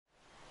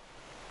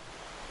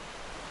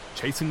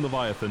Chasing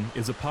Leviathan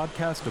is a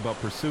podcast about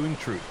pursuing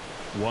truth,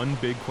 one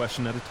big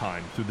question at a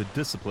time through the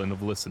discipline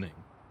of listening.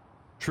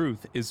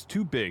 Truth is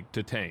too big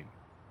to tame,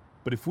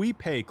 but if we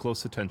pay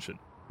close attention,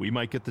 we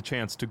might get the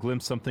chance to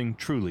glimpse something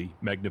truly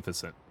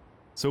magnificent.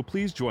 So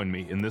please join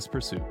me in this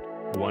pursuit,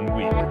 1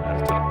 week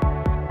at a time.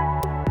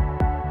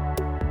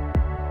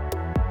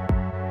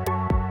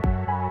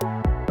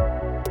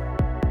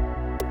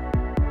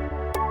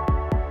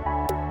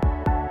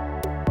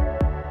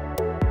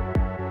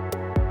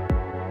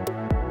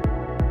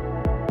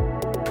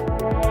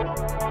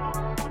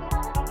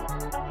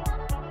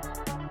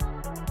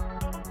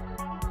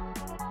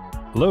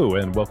 Hello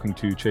and welcome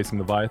to Chasing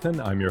Leviathan.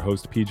 I'm your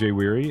host, PJ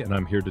Weary, and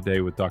I'm here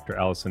today with Dr.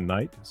 Alison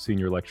Knight,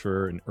 Senior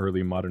Lecturer in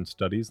Early Modern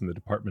Studies in the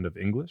Department of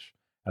English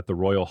at the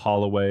Royal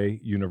Holloway,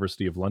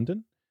 University of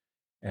London.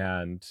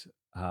 And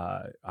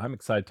I'm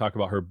excited to talk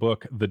about her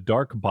book, The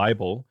Dark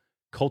Bible,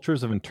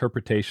 Cultures of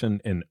Interpretation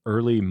in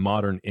Early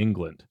Modern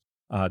England.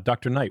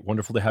 Dr. Knight,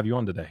 wonderful to have you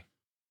on today.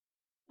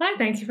 Hi,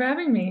 thank you for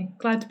having me.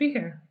 Glad to be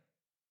here.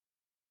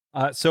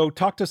 So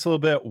talk to us a little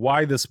bit,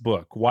 why this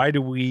book? Why do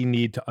we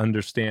need to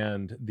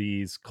understand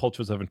these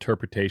cultures of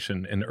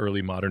interpretation in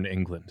early modern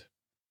England?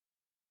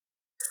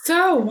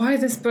 So why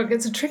this book?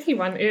 It's a tricky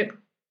one. It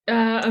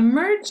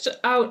emerged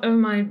out of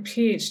my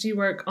PhD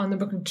work on the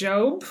book of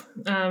Job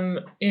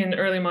in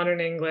early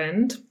modern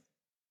England.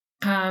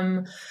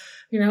 And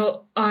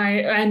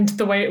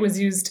the way it was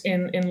used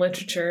in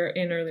literature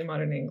in early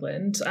modern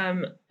England.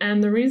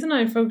 And the reason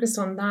I focused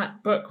on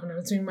that book when I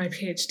was doing my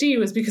PhD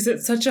was because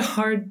it's such a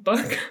hard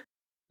book.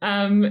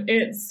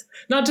 It's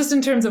not just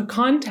in terms of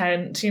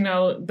content,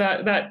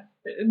 that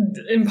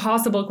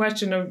impossible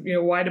question of,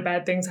 why do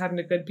bad things happen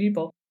to good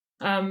people?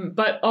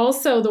 But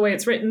also the way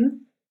it's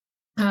written.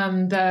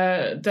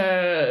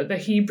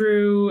 The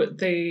Hebrew,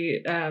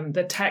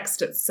 the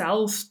text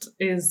itself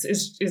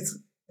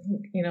is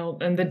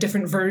and the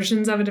different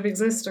versions of it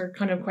exist are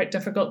kind of quite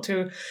difficult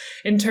to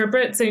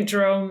interpret. St.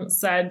 Jerome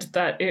said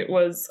that it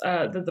was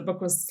that the book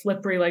was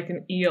slippery like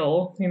an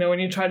eel. When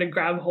you try to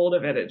grab hold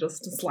of it, it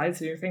just slides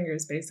through your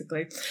fingers,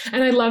 basically.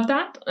 And I love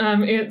that.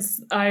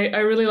 I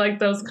really like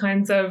those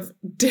kinds of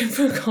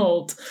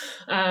difficult,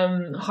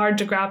 hard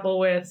to grapple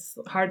with,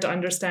 hard to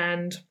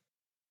understand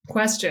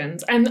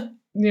questions. And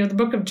the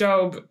book of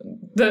Job,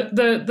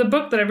 the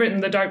book that I've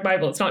written, The Dark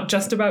Bible, it's not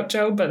just about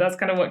Job, but that's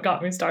kind of what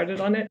got me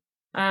started on it.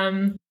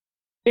 The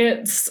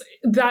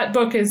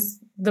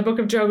book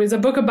of Job is a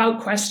book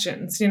about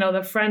questions.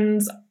 The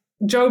friends,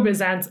 Job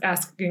is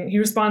asking, he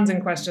responds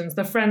in questions.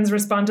 The friends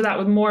respond to that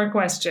with more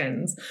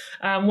questions.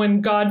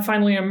 When God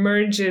finally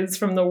emerges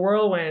from the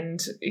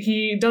whirlwind,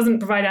 he doesn't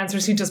provide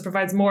answers, he just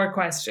provides more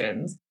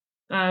questions.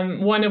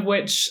 One of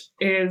which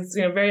is,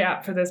 very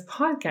apt for this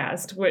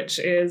podcast, which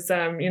is,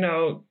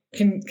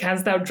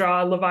 canst thou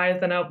draw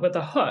Leviathan out with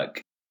a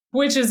hook?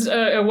 Which is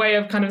a way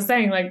of kind of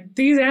saying, like,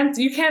 these answers,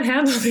 you can't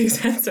handle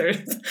these answers.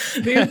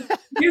 This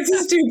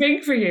is too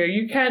big for you.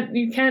 You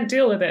can't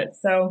deal with it.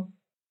 So,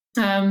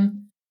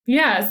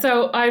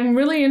 so I'm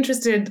really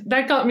interested.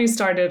 That got me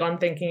started on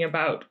thinking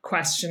about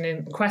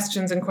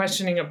questions and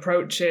questioning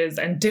approaches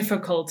and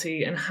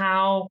difficulty, and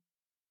how,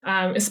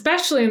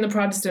 especially in the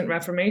Protestant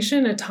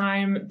Reformation, a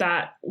time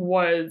that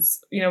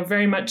was,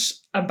 very much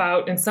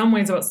about, in some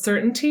ways, about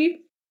certainty.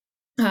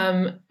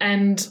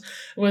 And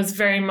was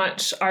very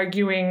much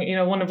arguing,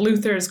 one of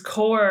Luther's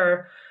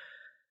core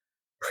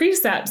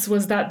precepts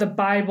was that the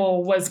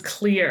Bible was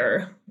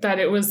clear, that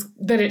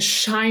it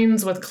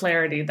shines with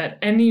clarity, that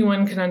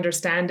anyone can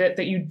understand it,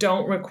 that you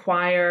don't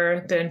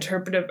require the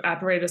interpretive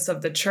apparatus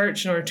of the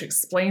church in order to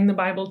explain the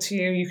Bible to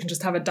you. You can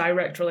just have a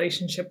direct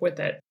relationship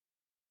with it.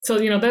 So,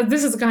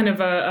 this is kind of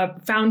a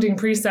founding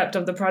precept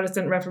of the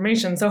Protestant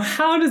Reformation. So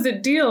how does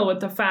it deal with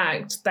the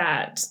fact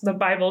that the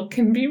Bible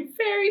can be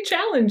very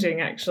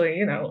challenging,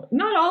 actually?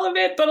 Not all of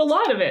it, but a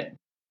lot of it.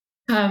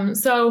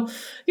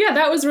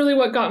 That was really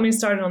what got me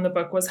started on the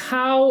book, was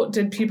how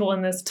did people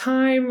in this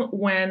time,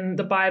 when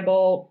the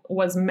Bible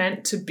was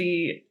meant to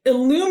be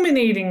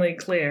illuminatingly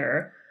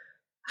clear,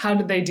 how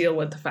did they deal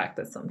with the fact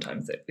that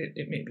sometimes it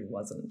maybe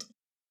wasn't?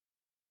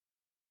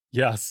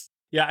 Yes.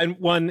 Yeah, and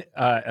one,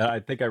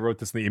 I think I wrote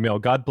this in the email,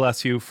 God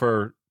bless you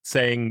for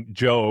saying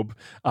Job.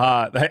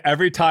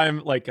 Every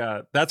time,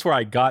 that's where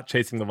I got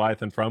Chasing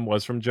Leviathan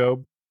was from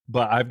Job.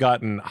 But I've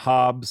gotten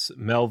Hobbes,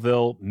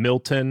 Melville,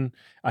 Milton,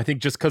 I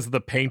think just because of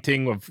the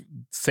painting of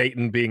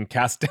Satan being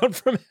cast down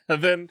from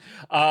heaven,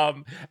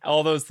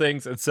 all those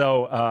things. And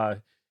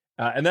so,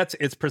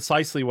 it's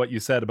precisely what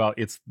you said about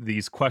it's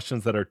these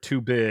questions that are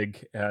too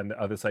big, and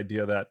this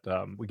idea that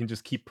we can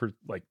just keep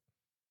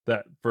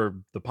that for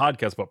the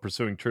podcast about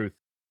pursuing truth.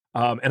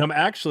 And I'm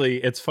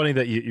actually, it's funny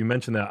that you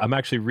mentioned that. I'm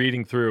actually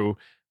reading through,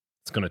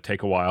 it's going to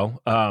take a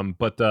while,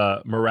 but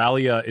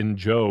Moralia in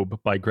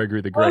Job by Gregory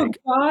the Great.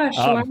 Oh gosh.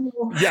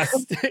 Wow.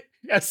 Yes.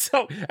 Yes.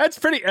 So that's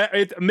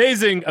it's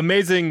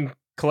amazing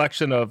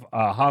collection of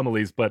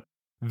homilies, but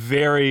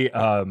very,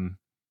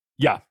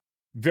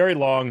 very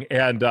long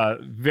and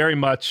very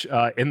much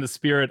in the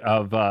spirit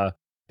of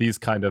these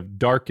kind of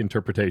dark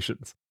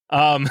interpretations.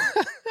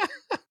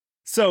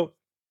 So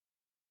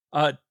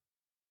Uh,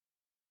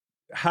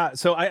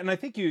 I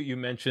think you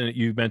mentioned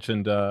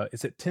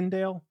is it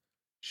Tyndale?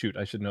 Shoot,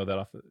 I should know that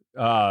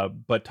off.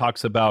 But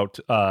talks about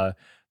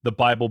the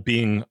Bible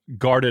being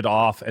guarded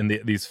off and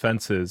these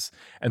fences.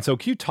 And so,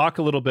 can you talk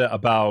a little bit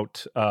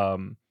about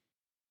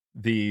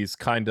these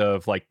kind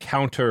of like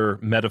counter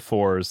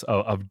metaphors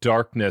of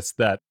darkness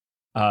that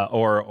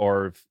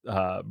or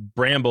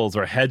brambles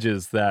or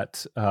hedges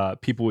that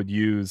people would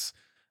use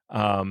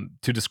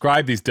to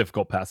describe these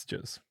difficult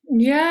passages?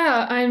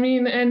 Yeah, I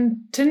mean, and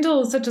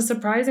Tyndall is such a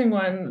surprising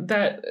one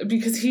that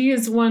because he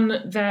is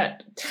one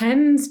that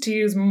tends to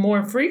use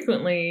more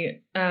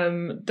frequently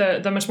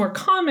the much more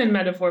common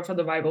metaphor for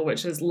the Bible,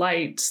 which is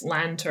light,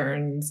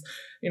 lanterns,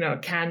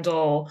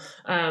 candle,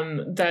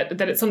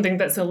 that it's something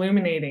that's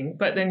illuminating.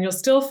 But then you'll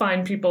still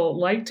find people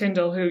like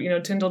Tyndall who,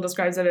 Tyndall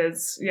describes it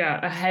as,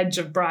 a hedge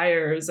of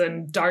briars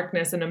and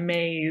darkness and a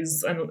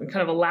maze and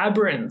kind of a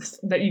labyrinth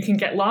that you can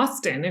get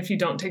lost in if you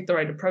don't take the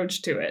right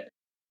approach to it.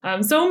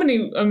 So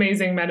many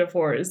amazing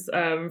metaphors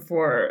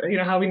for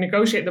how we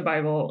negotiate the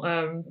Bible.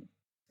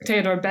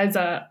 Theodore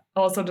Beza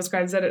also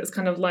describes it as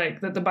kind of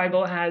like that the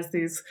Bible has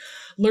these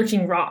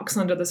lurking rocks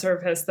under the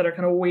surface that are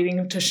kind of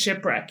waiting to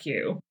shipwreck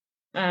you.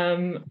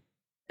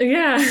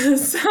 Yeah,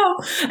 so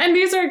and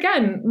these are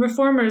again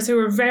reformers who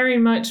are very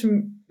much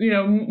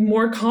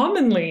more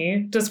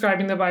commonly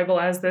describing the Bible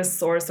as this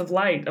source of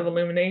light, of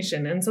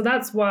illumination, and so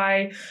that's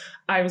why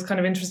I was kind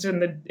of interested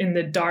in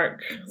the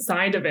dark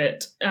side of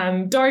it.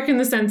 Dark in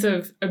the sense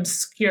of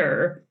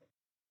obscure,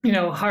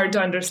 hard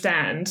to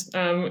understand.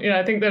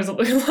 I think there's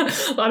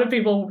a lot of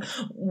people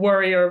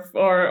worry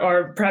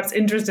or perhaps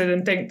interested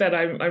and think that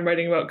I'm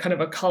writing about kind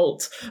of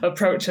occult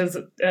approaches,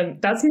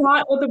 and that's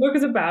not what the book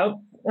is about.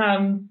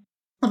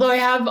 Although I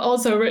have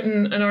also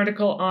written an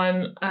article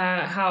on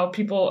how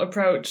people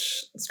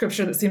approach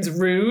scripture that seems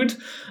rude,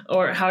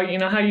 or how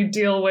you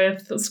deal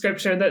with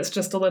scripture that's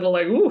just a little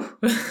like ooh,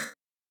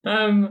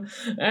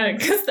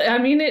 because I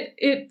mean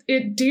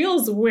it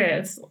deals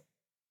with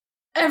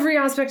every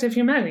aspect of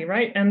humanity,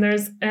 right? And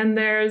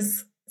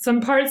there's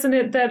some parts in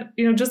it that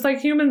just like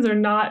humans are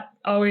not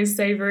always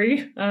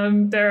savory.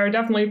 There are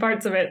definitely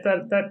parts of it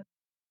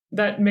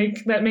that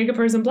make a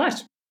person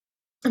blush.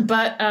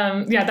 But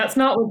that's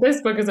not what this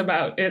book is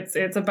about.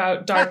 It's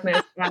about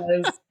darkness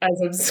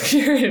as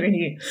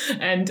obscurity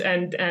and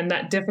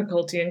that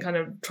difficulty and kind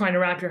of trying to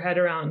wrap your head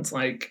around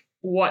like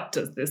what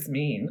does this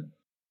mean?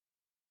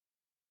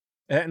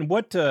 And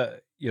what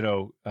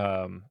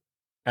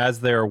as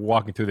they're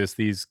walking through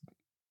these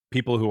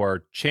people who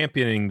are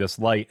championing this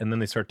light, and then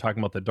they start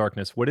talking about the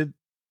darkness.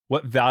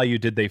 What value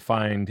did they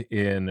find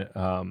in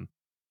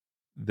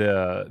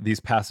these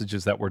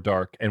passages that were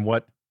dark, and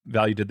what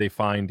value did they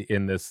find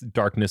in this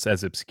darkness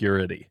as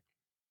obscurity?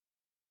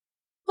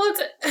 Well,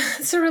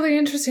 it's a really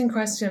interesting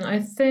question. I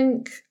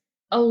think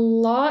a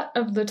lot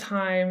of the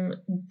time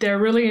they're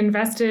really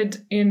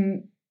invested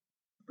in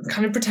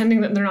kind of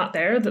pretending that they're not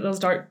there, that those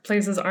dark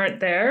places aren't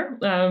there,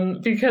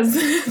 because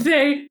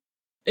they,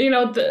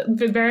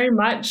 very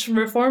much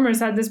reformers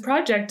had this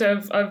project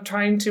of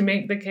trying to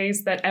make the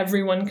case that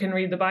everyone can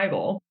read the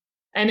Bible.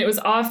 And it was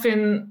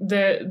often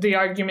the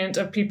argument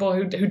of people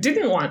who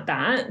didn't want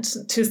that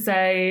to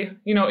say,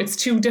 it's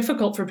too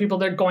difficult for people,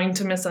 they're going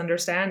to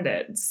misunderstand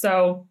it.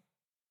 So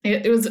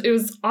it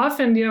was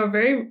often, a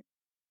very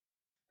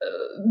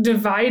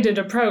divided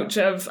approach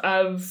of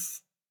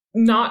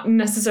not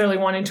necessarily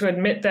wanting to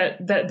admit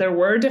that there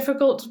were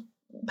difficult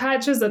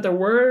patches, that there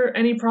were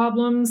any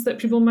problems that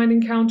people might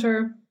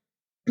encounter.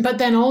 But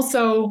then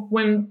also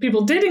when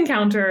people did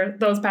encounter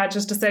those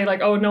patches to say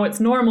like, oh no,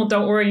 it's normal,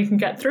 don't worry, you can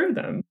get through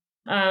them.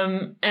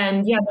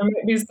 And yeah, there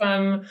might be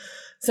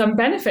some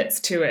benefits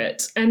to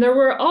it. And there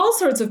were all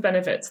sorts of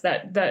benefits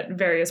that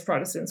various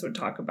Protestants would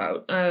talk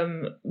about,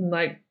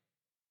 like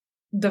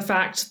the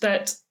fact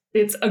that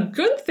it's a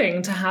good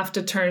thing to have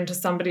to turn to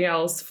somebody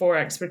else for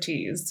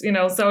expertise,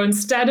 so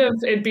instead of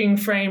it being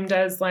framed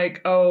as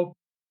like, oh,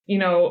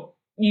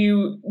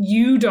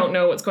 you don't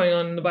know what's going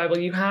on in the Bible,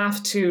 you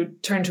have to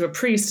turn to a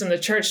priest in the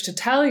church to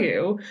tell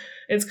you.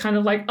 It's kind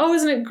of like, oh,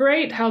 isn't it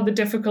great how the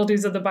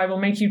difficulties of the Bible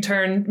make you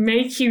turn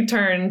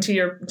to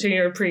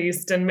your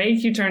priest and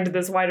make you turn to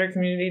this wider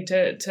community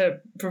to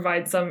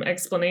provide some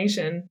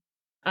explanation.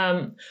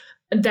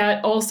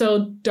 That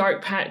also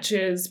dark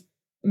patches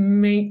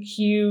make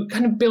you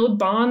kind of build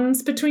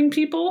bonds between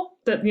people,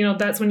 that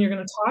that's when you're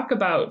going to talk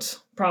about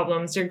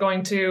problems. You're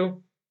going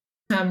to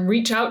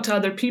reach out to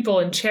other people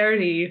in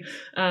charity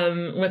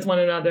with one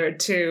another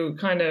to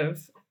kind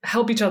of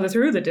help each other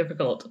through the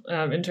difficult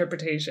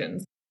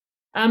interpretations.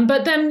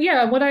 But then,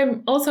 what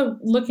I'm also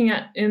looking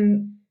at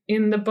in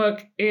the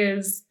book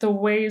is the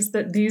ways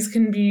that these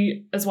can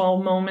be as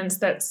well moments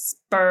that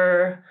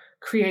spur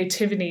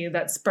creativity,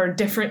 that spur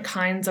different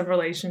kinds of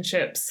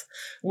relationships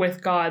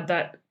with God,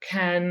 that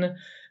can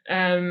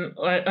and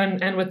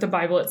with the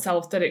Bible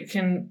itself, that it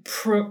can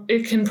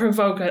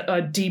provoke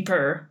a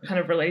deeper kind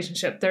of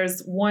relationship.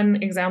 There's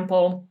one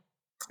example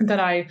that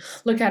I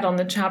look at on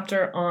the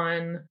chapter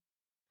on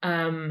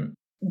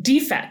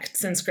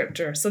defects in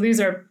scripture. So these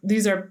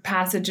are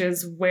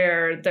passages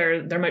where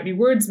there might be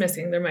words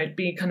missing, there might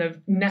be kind of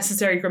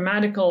necessary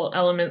grammatical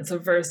elements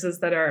of verses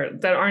that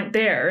aren't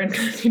there and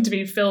need to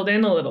be filled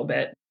in a little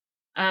bit.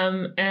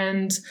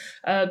 And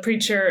a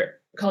preacher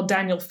called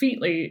Daniel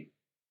Featley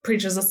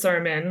preaches a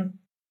sermon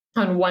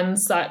on one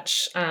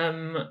such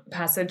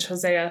passage,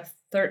 Hosea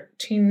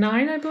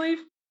 13:9, I believe.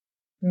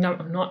 No,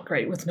 I'm not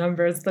great with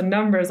numbers. The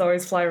numbers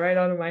always fly right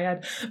out of my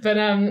head. But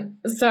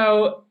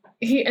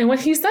what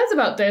he says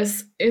about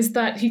this is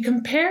that he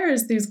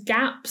compares these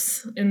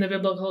gaps in the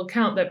biblical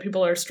account that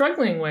people are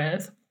struggling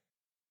with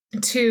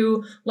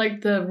to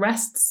like the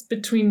rests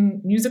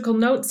between musical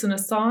notes in a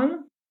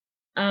song,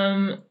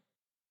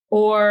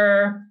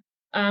 or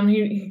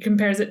he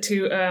compares it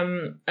to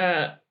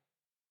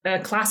a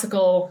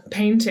classical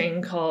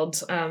painting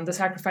called The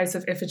Sacrifice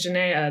of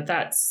Iphigenia.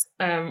 That's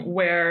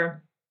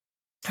where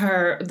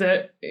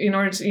the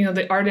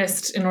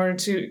artist, in order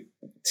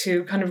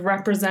to kind of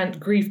represent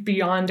grief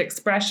beyond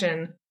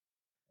expression,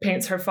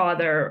 paints her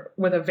father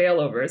with a veil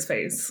over his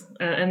face,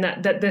 and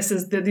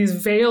that these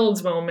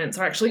veiled moments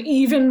are actually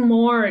even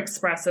more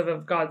expressive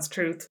of God's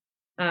truth,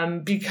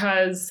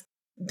 because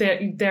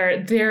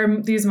they're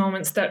these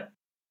moments that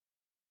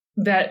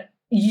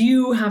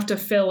you have to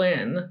fill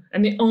in,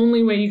 and the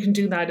only way you can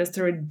do that is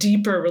through a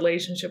deeper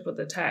relationship with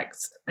the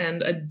text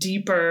and a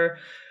deeper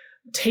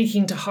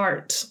taking to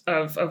heart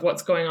of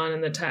what's going on in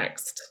the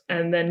text,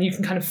 and then you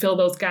can kind of fill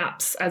those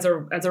gaps as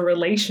a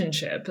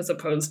relationship, as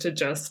opposed to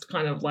just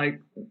kind of like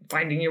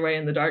finding your way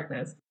in the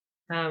darkness.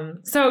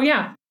 So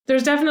yeah,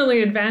 there's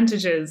definitely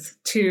advantages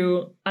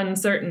to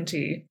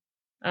uncertainty,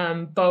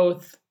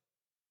 both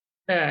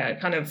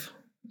kind of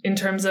in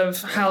terms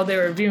of how they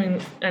were viewing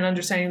and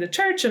understanding the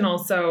church, and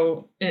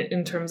also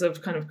in terms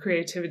of kind of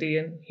creativity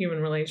and human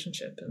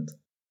relationship and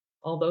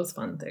all those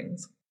fun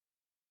things.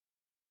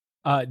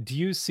 Do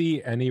you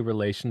see any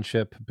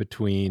relationship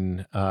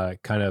between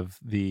kind of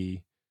the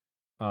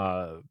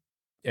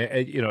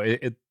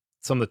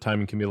some of the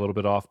timing can be a little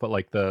bit off, but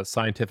like the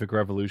scientific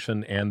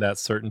revolution and that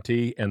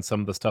certainty and some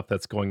of the stuff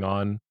that's going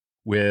on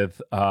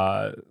with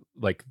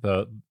like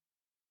the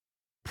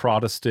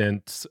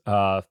Protestant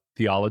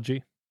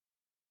theology?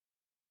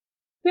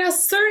 Yeah,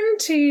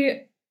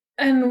 certainty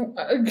and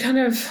kind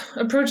of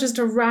approaches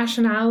to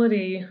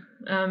rationality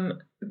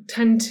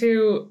tend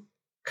to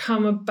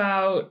come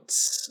about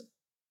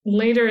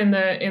later in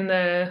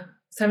the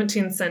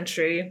 17th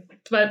century.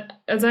 But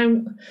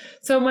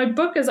my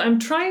book is, I'm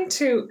trying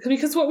to,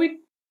 because what we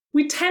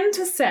tend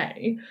to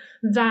say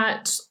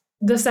that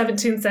the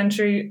 17th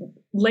century,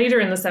 later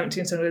in the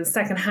 17th century, the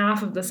second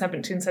half of the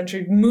 17th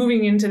century,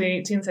 moving into the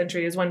 18th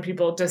century, is when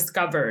people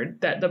discovered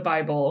that the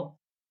Bible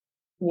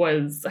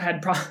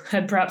had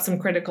perhaps some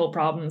critical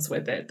problems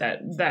with it,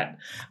 that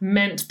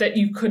meant that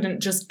you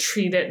couldn't just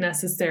treat it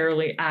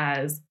necessarily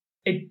as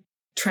a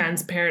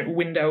transparent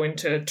window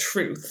into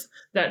truth.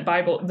 That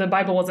the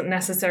Bible wasn't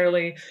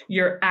necessarily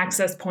your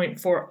access point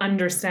for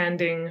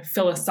understanding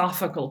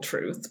philosophical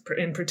truth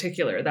in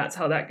particular. That's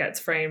how that gets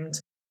framed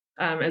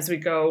as we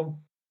go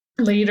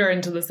later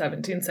into the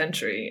 17th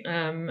century.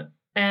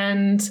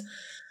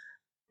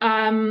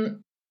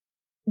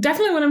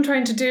 Definitely what I'm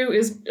trying to do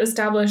is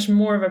establish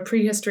more of a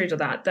prehistory to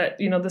that the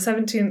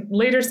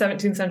later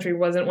 17th century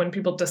wasn't when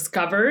people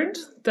discovered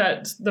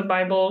that the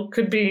Bible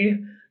could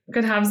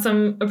have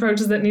some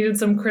approaches that needed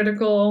some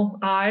critical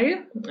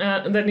eye,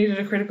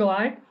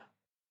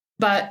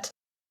 But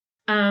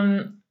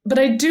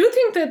I do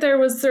think that there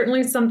was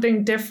certainly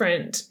something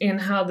different in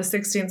how the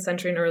 16th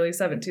century and early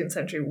 17th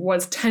century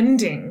was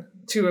tending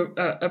to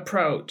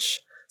approach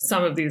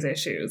some of these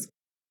issues.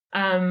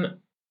 I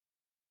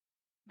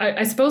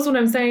suppose what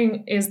I'm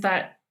saying is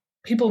that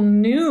people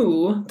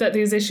knew that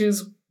these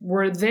issues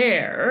were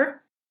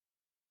there,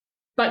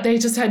 but they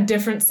just had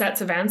different sets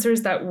of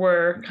answers that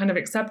were kind of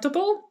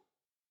acceptable.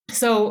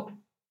 So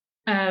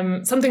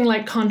something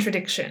like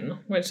contradiction,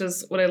 which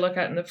is what I look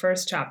at in the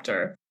first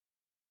chapter.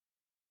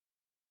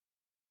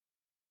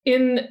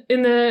 In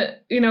the,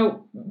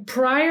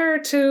 prior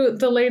to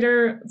the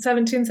later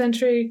 17th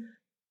century,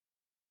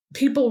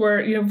 people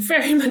were,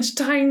 very much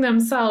tying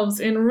themselves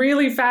in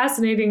really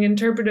fascinating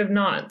interpretive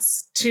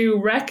knots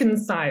to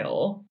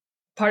reconcile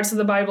parts of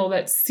the Bible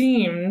that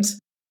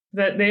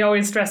they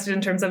always stressed it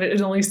in terms of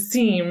it only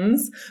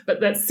seems,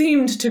 but that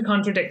seemed to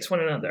contradict one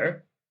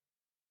another.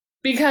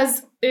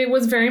 Because it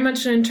was very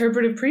much an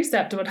interpretive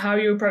precept about how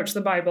you approach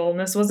the Bible. And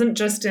this wasn't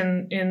just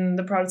in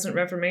the Protestant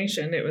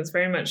Reformation. It was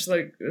very much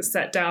like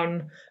set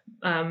down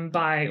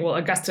by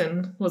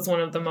Augustine was one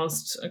of the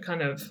most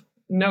kind of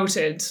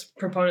noted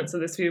proponents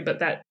of this view, but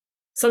that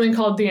something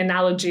called the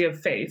analogy of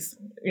faith.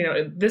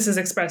 This is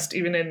expressed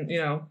even in,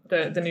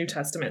 the New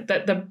Testament,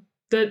 that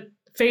the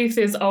faith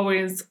is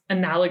always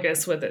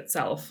analogous with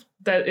itself,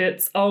 that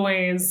it's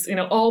always,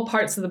 all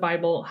parts of the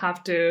Bible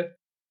have to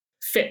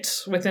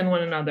fit within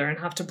one another and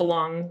have to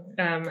belong,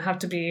 have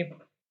to be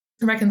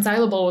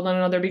reconcilable with one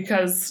another,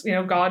 because,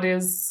 God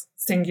is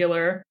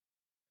singular.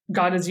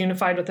 God is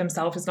unified with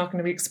himself, is not going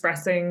to be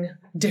expressing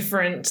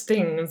different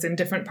things in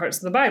different parts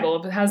of the Bible.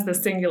 If it has the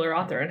singular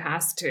author, it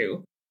has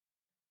to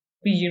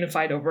be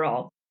unified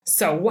overall.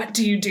 So what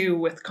do you do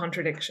with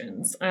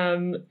contradictions?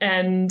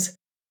 And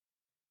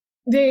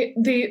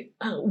they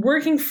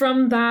working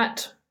from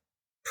that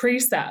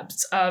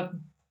precept of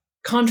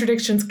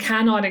contradictions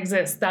cannot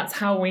exist. That's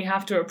how we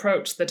have to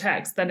approach the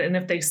text. And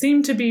if they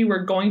seem to be,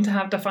 we're going to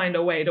have to find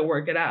a way to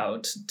work it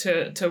out,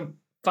 to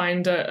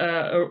find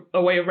a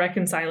way of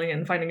reconciling it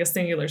and finding a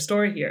singular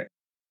story here.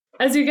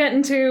 As you get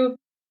into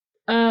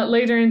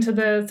later into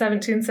the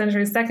 17th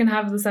century, second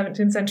half of the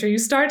 17th century, you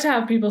start to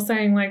have people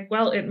saying like,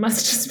 well, it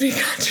must just be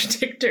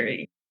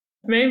contradictory.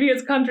 Maybe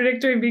it's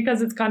contradictory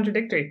because it's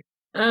contradictory.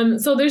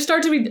 So there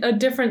start to be a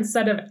different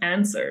set of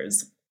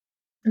answers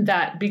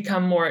that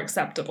become more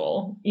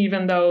acceptable,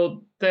 even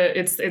though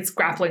it's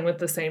grappling with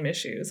the same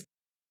issues.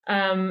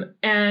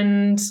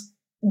 And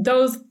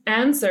those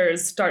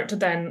answers start to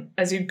then,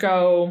 as you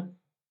go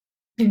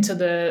into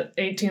the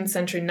 18th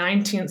century,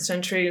 19th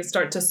century,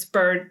 start to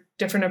spur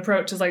different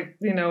approaches, like,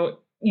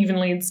 even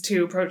leads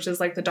to approaches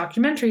like the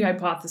documentary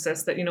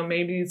hypothesis, that,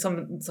 maybe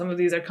some of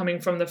these are coming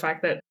from the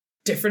fact that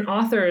different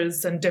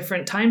authors and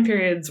different time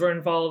periods were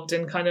involved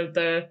in kind of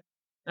the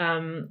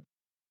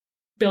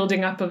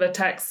building up of a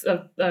text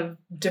of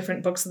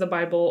different books of the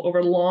Bible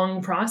over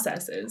long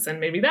processes. And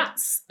maybe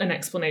that's an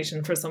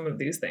explanation for some of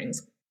these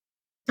things.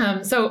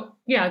 So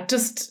yeah,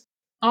 just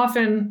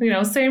often,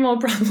 same old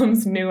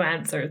problems, new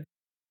answers.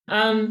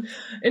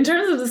 In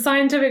terms of the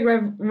scientific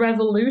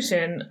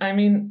revolution, I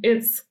mean,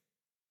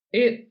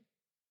 it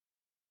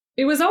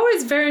was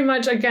always very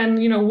much, again,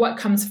 what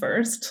comes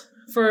first.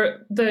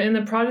 In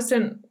the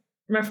Protestant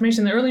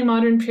Reformation, the early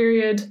modern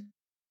period,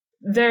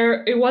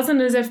 it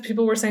wasn't as if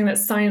people were saying that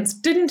science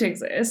didn't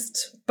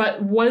exist,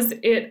 but was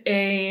it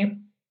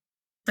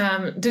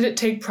did it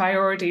take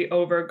priority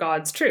over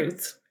God's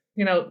truth?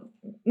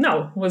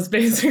 No, was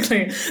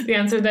basically the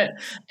answer, that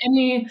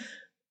any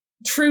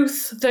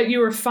truth that you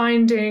were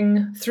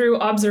finding through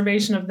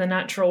observation of the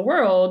natural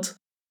world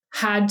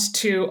had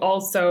to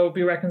also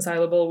be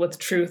reconcilable with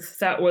truth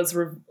that was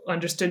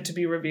understood to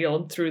be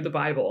revealed through the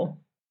Bible.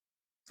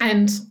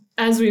 And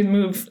as we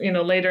move,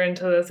 later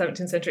into the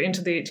 17th century,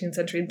 into the 18th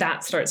century,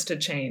 that starts to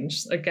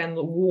change. Again,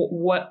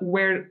 what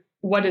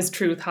is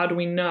truth? How do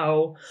we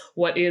know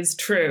what is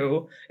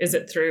true? Is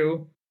it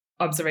through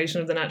observation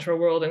of the natural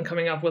world and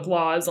coming up with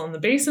laws on the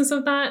basis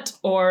of that?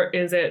 Or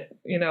is it,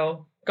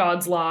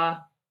 God's law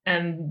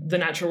and the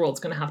natural world's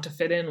going to have to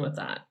fit in with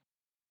that?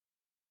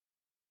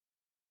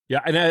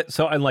 Yeah,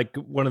 and like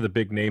one of the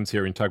big names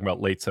here, in talking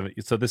about late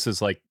 70s, so this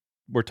is like,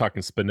 we're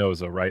talking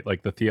Spinoza, right?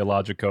 Like the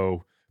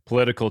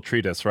theologico-political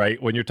treatise,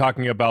 right? When you're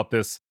talking about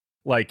this,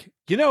 like,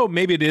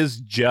 maybe it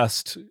is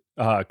just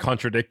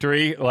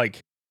contradictory,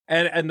 like,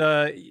 and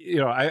I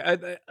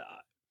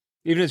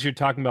even as you're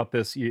talking about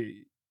this,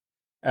 you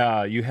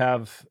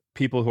have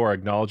people who are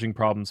acknowledging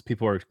problems,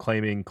 people who are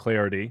claiming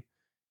clarity,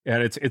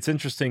 and it's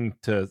interesting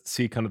to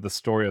see kind of the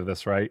story of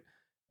this, right?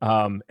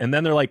 And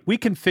then they're like, we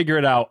can figure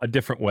it out a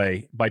different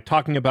way by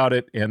talking about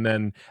it, and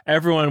then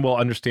everyone will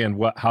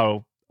understand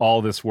how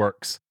all this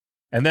works.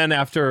 And then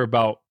after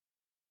about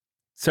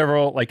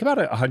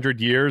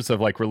 100 years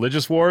of like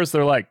religious wars,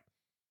 they're like,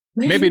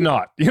 maybe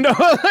not,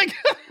 like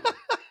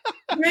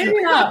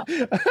maybe not.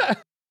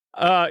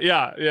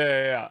 Yeah.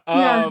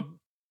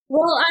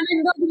 Well, I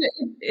mean,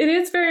 it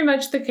is very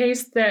much the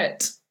case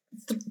that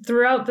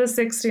throughout the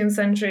 16th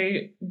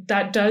century,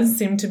 that does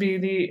seem to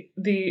be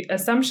the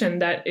assumption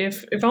that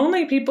if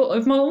only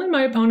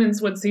my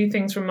opponents would see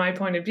things from my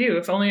point of view,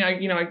 if only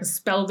I could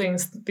spell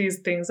these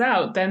things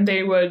out, then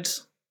they would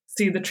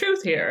see the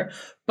truth here.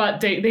 But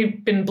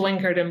they've been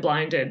blinkered and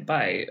blinded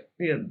by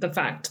the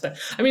fact that,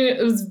 I mean,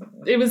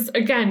 it was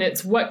again,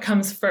 it's what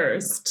comes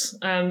first.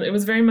 It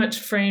was very much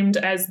framed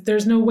as,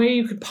 there's no way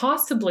you could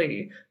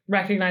possibly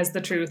recognize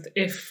the truth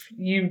if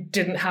you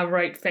didn't have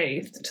right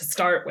faith to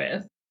start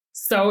with.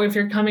 So if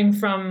you're coming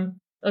from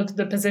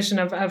the position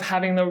of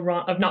having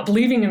of not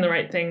believing in the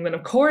right thing, then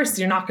of course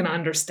you're not going to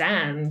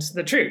understand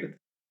the truth.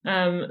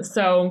 But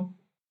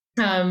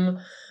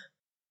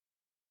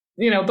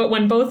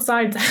when both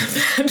sides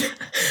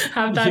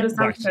have that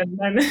assumption,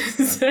 then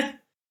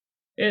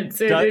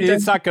it's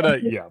not gonna,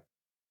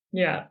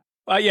 yeah.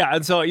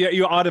 And so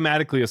you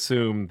automatically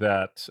assume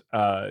that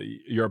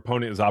your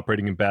opponent is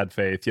operating in bad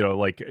faith.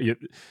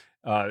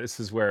 This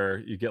is where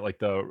you get like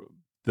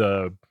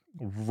the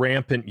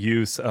rampant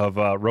use of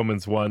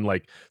Romans 1,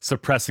 like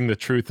suppressing the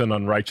truth and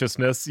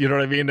unrighteousness. You know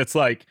what I mean? It's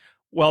like,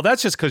 well,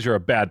 that's just because you're a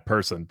bad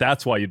person.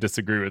 That's why you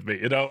disagree with me.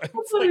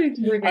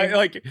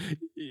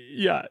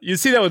 You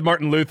see that with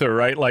Martin Luther,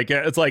 right? Like,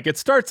 it's like, it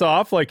starts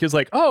off like, he's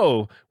like,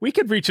 oh, we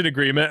could reach an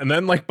agreement. And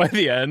then like by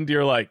the end,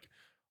 you're like,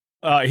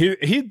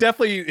 he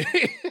definitely,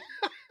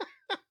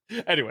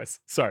 anyways,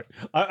 sorry.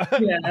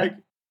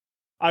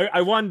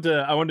 I wanted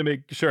to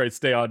make sure I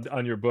stay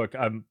on your book.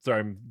 I'm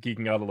sorry, I'm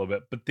geeking out a little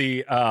bit, but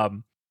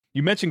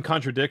you mentioned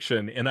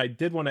contradiction, and I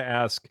did want to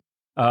ask,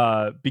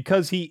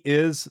 because he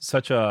is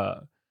such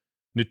a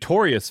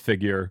notorious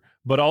figure,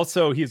 but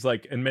also he's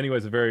like in many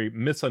ways a very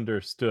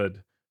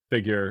misunderstood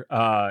figure.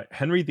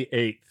 Henry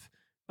VIII,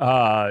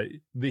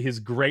 his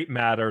great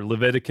matter,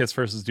 Leviticus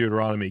versus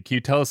Deuteronomy. Can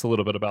you tell us a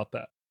little bit about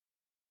that?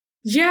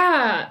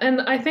 Yeah,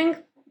 and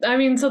I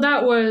mean, so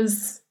that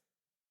was,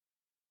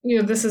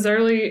 this is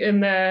early in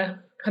the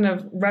kind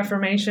of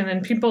Reformation,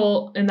 and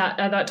people at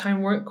that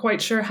time weren't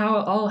quite sure how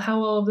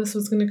all of this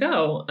was going to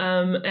go.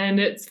 And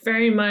it's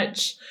very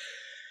much,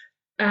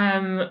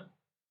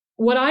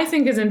 what I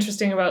think is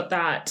interesting about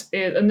that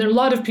is, and there are a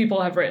lot of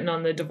people have written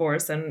on the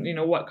divorce and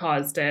what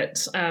caused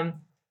it, and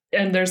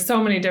there's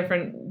so many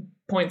different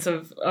points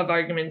of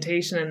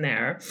argumentation in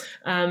there.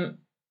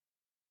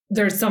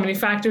 There's so many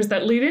factors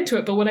that lead into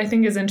it, but what I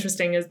think is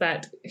interesting is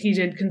that he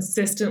did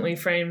consistently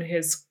frame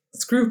his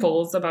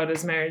scruples about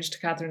his marriage to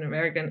Catherine of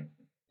Aragon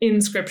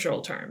in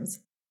scriptural terms.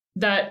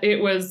 That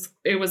it was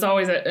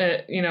always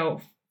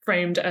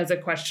framed as a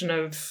question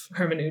of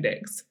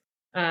hermeneutics.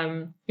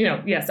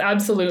 Yes,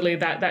 absolutely,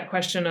 that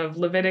question of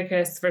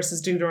Leviticus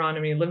versus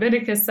Deuteronomy.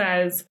 Leviticus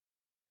says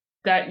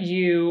that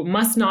you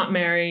must not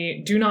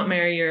do not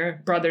marry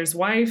your brother's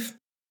wife.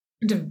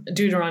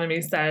 Deuteronomy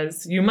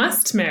says you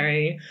must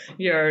marry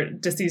your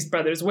deceased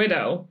brother's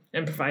widow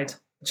and provide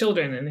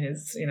children in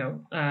his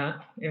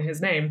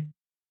name.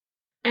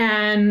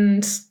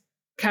 And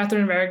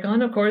Catherine of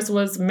Aragon, of course,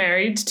 was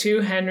married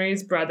to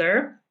Henry's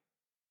brother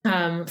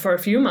for a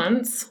few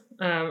months.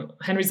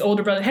 Henry's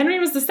older brother. Henry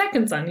was the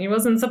second son. He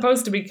wasn't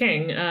supposed to be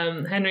king.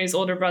 Henry's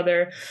older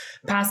brother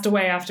passed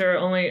away after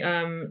only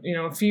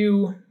a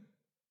few.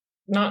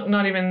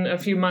 Not even a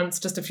few months,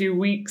 just a few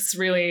weeks,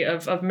 really,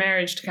 of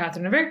marriage to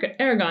Catherine of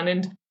Aragon.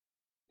 And,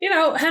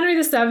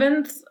 Henry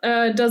VII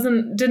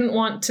didn't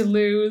want to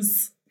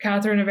lose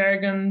Catherine of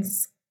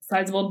Aragon's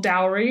sizable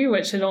dowry,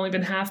 which had only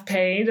been half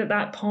paid at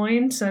that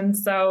point. And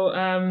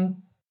so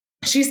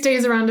she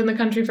stays around in the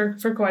country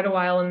for quite a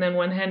while. And then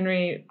when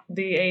Henry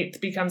VIII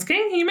becomes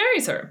king, he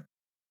marries her.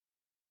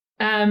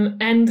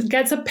 And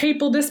gets a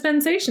papal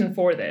dispensation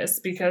for this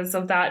because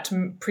of that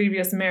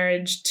previous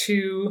marriage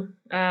to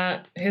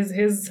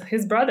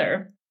his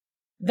brother.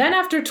 Then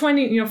after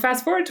 20,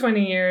 fast forward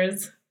 20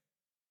 years,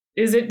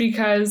 is it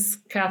because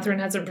Catherine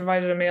hasn't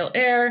provided a male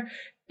heir?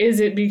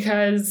 Is it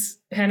because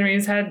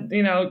Henry's had,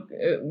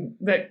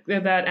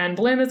 that Anne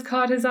Boleyn has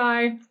caught his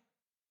eye?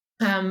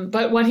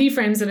 But what he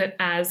frames it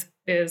as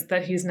is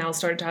that he's now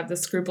started to have the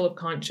scruple of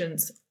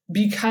conscience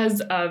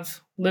because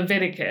of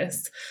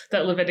Leviticus,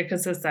 that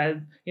Leviticus has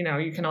said,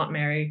 you cannot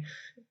marry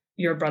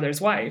your brother's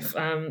wife,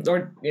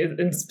 or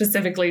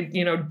specifically,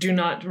 do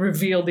not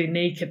reveal the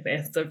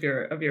nakedness of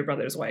your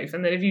brother's wife,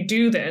 and that if you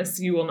do this,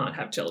 you will not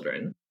have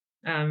children.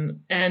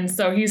 And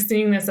so he's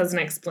seeing this as an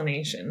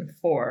explanation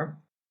for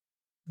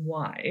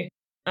why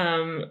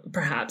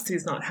perhaps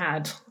he's not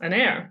had an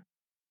heir.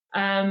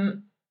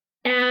 And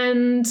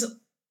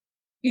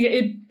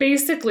it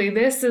basically,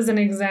 this is an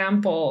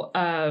example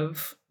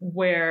of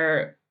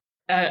where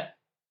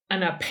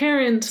an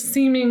apparent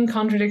seeming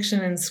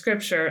contradiction in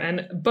scripture,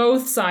 and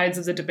both sides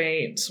of the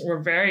debate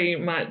were very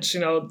much,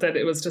 that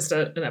it was just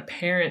an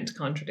apparent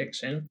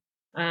contradiction,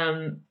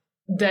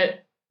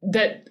 that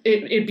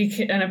it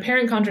became an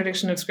apparent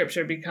contradiction of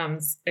scripture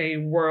becomes a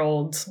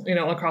world,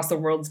 across the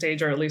world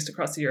stage, or at least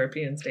across the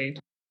European stage,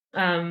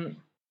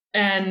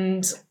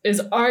 and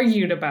is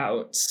argued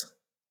about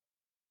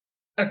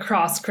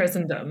across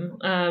Christendom.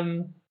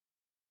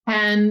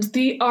 And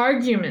the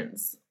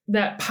arguments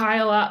that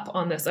pile up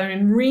on this, I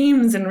mean,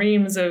 reams and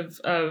reams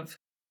of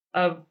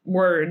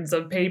words,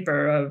 of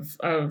paper,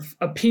 of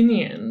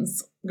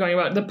opinions going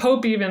about. The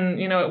Pope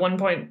even, at one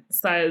point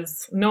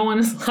says no one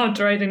is allowed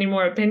to write any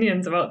more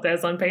opinions about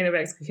this on pain of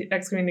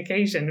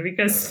excommunication,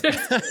 because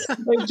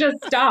like, just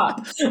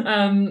stop.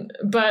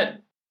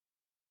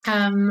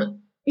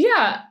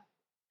 Yeah,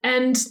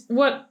 and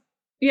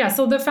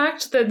so the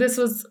fact that this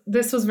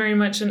was very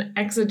much an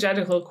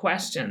exegetical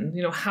question,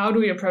 how do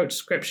we approach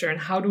scripture and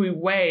how do we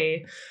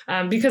weigh,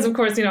 because of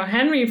course,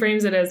 Henry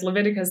frames it as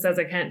Leviticus says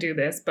I can't do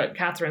this, but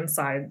Catherine's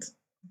side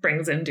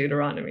brings in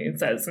Deuteronomy and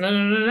says, no,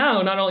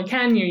 not only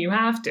can you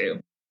have to.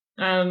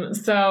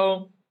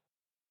 So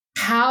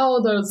how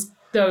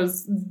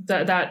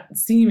that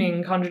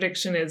seeming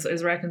contradiction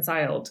is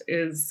reconciled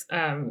is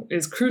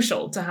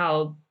crucial to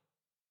how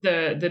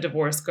the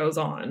divorce goes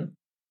on.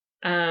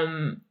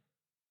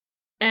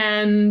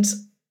 And,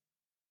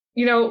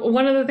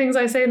 one of the things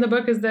I say in the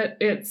book is that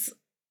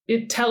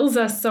it tells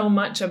us so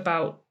much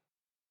about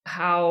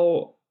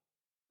how,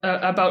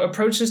 about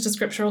approaches to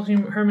scriptural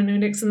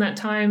hermeneutics in that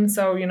time.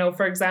 So,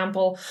 for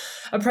example,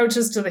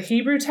 approaches to the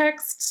Hebrew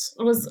text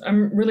was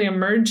really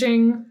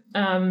emerging.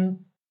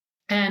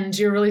 And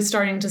you're really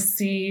starting to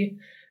see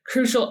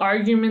crucial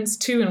arguments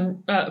to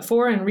and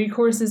for and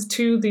recourses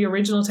to the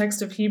original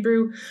text of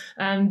Hebrew,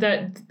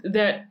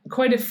 that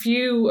quite a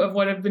few of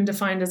what have been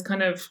defined as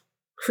kind of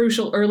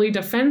crucial early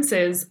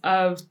defenses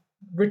of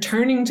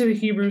returning to the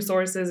Hebrew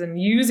sources and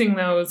using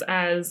those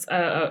as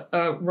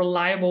a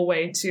reliable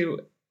way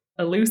to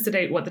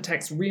elucidate what the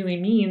text really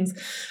means,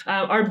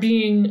 are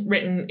being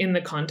written in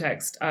the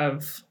context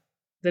of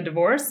the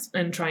divorce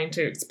and trying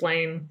to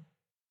explain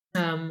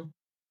how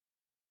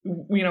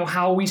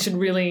we should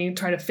really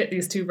try to fit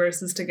these two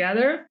verses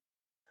together.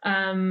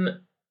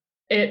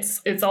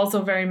 It's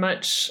also very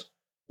much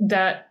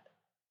that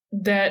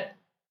that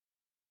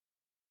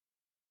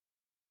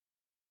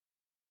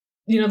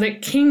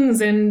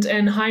kings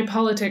and high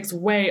politics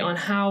weigh on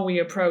how we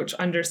approach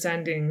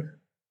understanding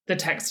the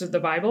text of the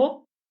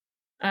Bible.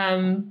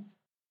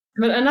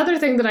 But another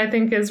thing that I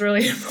think is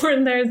really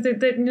important there is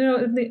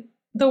that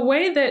the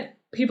way that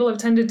people have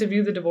tended to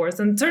view the divorce,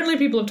 and certainly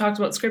people have talked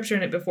about scripture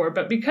in it before,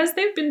 but because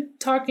they've been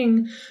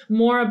talking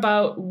more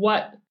about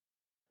what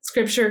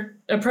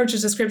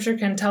approaches to scripture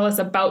can tell us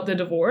about the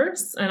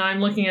divorce, and I'm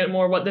looking at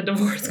more what the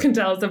divorce can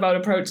tell us about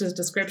approaches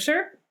to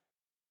scripture.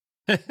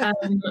 The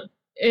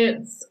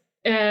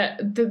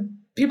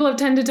people have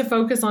tended to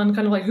focus on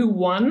kind of like who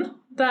won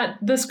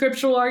the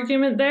scriptural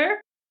argument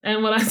there.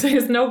 And what I say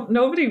is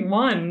nobody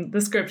won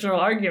the scriptural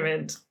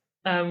argument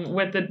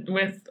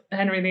with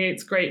Henry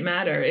VIII's Great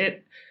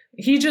Matter.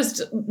 He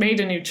just made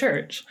a new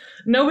church.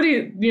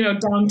 Nobody,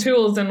 down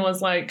tools and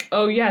was like,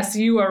 oh yes,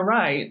 you are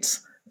right.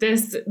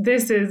 This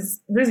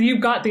you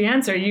got the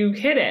answer. You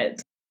hit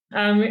it.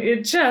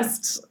 It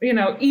just,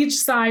 each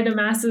side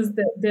amasses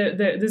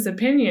this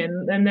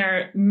opinion, and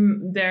they're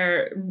and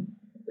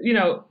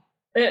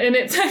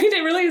it's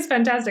it really is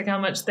fantastic how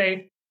much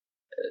they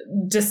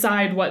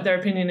decide what their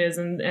opinion is,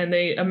 and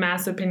they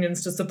amass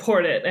opinions to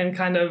support it, and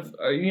kind of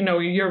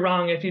you're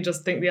wrong if you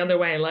just think the other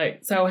way. Like,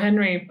 so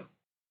Henry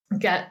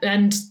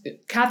and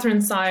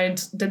Catherine's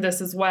side did this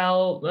as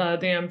well.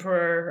 The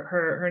emperor,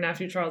 her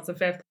nephew Charles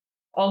V,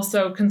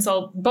 also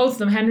consult, both of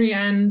them, Henry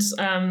and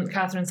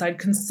Catherine's side,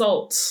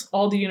 consult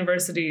all the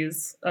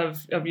universities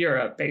of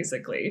Europe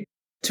basically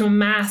to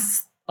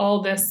amass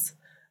all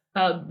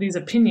these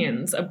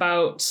opinions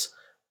about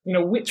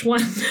which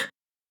one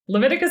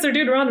Leviticus or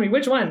Deuteronomy,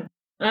 which one?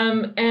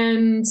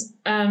 And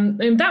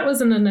that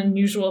wasn't an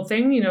unusual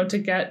thing, to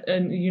get a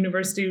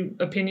university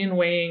opinion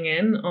weighing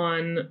in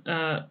on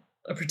a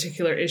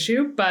particular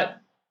issue.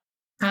 But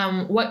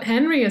what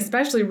Henry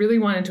especially really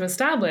wanted to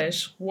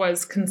establish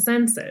was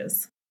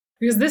consensus,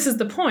 because this is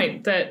the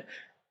point, that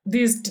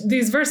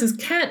these verses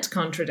can't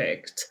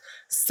contradict.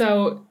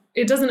 So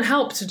it doesn't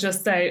help to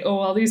just say, oh,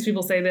 well, these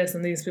people say this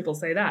and these people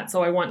say that,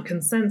 so I want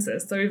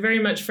consensus. So he very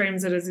much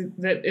frames it as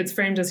that it's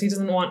framed as he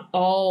doesn't want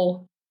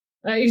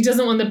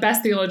the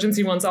best theologians,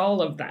 he wants all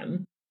of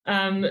them.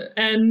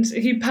 And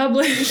he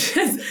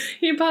publishes,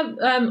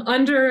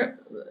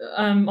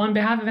 on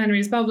behalf of Henry,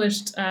 he's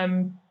published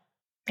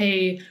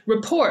a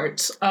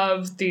report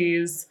of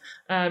these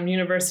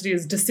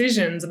universities'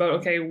 decisions about,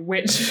 okay,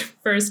 which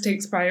first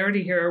takes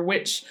priority here, or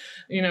which,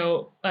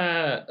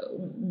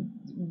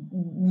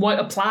 what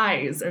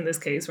applies in this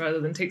case rather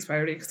than takes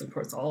priority, because of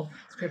course all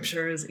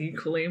scripture is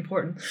equally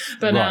important.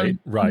 But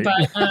right.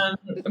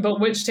 But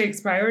which takes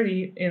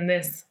priority in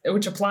this,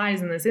 which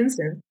applies in this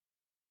instance.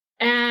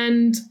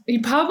 And he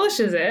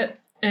publishes it,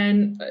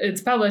 and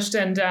it's published,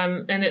 and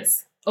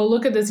it's, oh,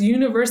 look at this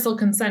universal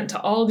consent to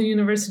all the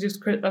universities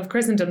of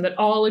Christendom that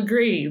all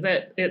agree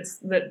that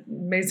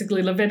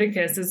basically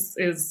Leviticus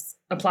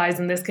applies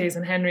in this case,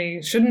 and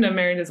Henry shouldn't have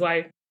married his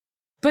wife.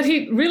 But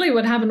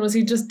what happened was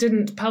he just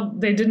didn't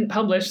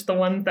publish the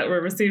ones that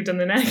were received in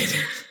the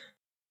negative.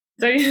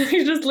 So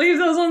he just leaves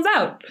those ones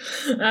out.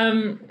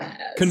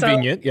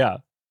 Convenient, yeah.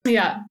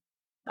 Yeah.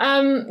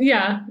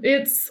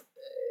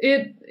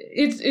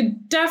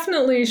 It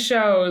definitely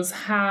shows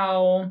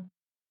how,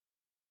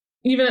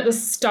 even at the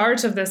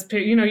start of this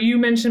period, you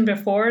mentioned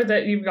before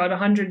that you've got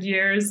 100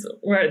 years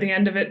where at the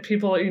end of it,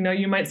 people,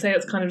 you might say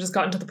it's kind of just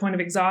gotten to the point of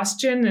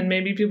exhaustion, and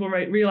maybe people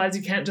realize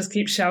you can't just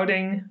keep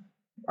shouting,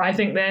 I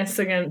think this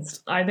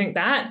against I think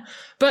that.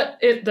 But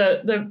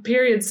the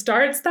period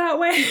starts that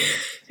way.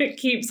 It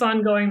keeps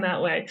on going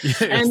that way.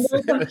 Yes. And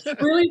there's some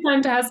really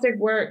fantastic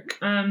work,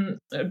 a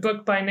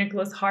book by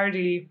Nicholas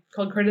Hardy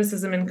called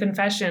Criticism and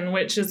Confession,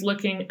 which is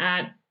looking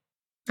at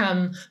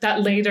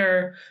that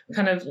later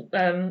kind of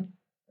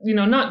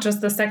not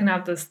just the second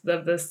half of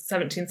the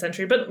 17th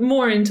century, but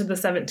more into the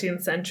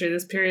 17th century,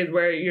 this period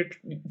where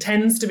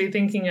tends to be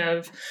thinking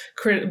of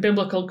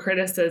biblical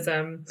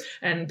criticism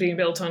and being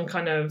built on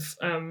kind of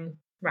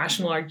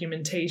rational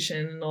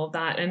argumentation and all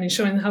that. And he's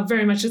showing how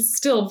very much it's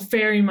still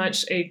very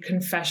much a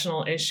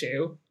confessional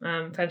issue.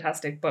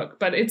 Fantastic book.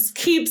 But it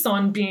keeps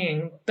on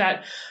being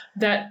that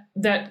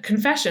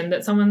confession,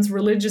 that someone's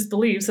religious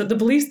beliefs, that the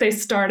beliefs they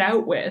start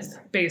out with,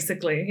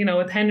 basically,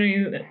 with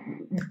Henry,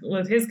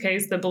 with his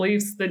case, the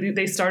beliefs that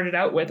they started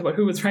out with about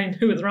who was right and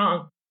who was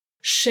wrong,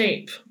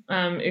 shape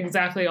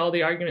exactly all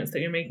the arguments that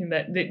you're making,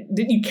 that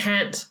you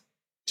can't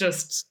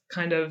just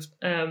kind of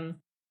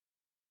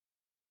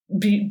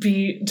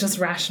be just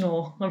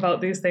rational about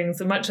these things,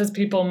 as much as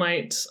people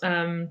might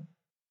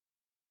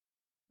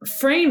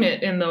frame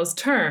it in those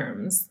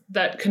terms.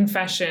 That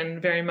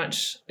confession very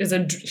much is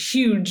a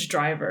huge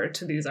driver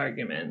to these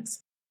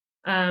arguments.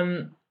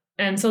 And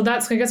so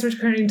that's, I guess,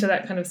 returning to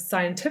that kind of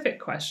scientific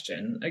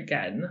question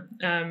again,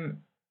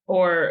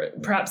 or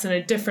perhaps in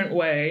a different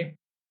way.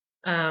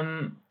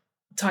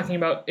 talking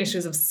about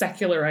issues of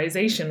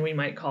secularization, we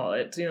might call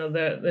it,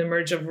 the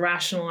emerge of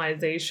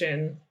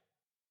rationalization,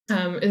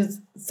 is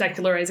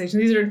secularization.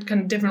 These are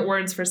kind of different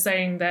words for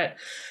saying that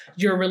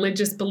your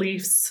religious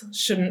beliefs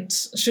should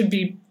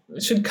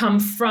come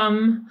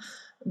from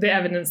the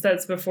evidence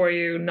that's before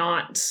you,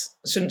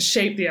 shouldn't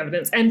shape the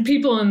evidence. And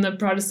people in the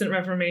Protestant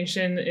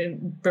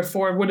Reformation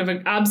before would have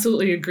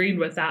absolutely agreed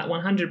with that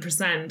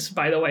 100%,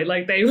 by the way.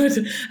 Like, they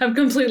would have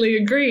completely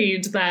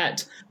agreed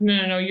that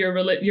no,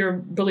 your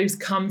beliefs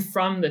come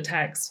from the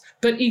text,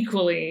 but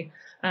equally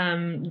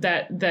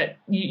that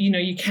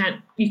you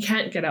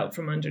can't get out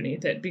from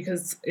underneath it,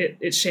 because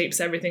it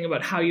shapes everything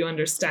about how you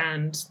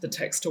understand the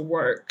text to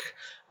work.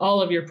 All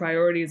of your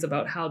priorities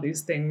about how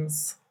these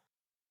things,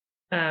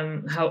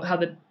 how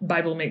the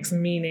Bible makes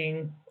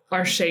meaning,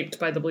 are shaped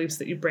by the beliefs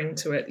that you bring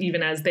to it,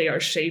 even as they are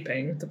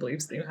shaping the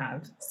beliefs that you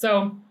have.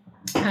 So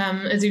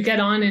as you get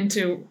on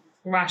into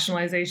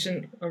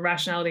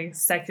rationality,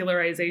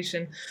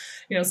 secularization,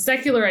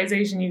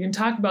 secularization, you can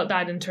talk about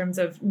that in terms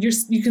of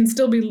you can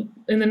still be,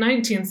 in the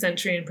 19th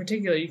century in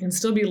particular, you can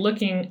still be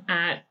looking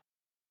at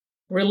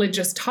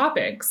religious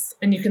topics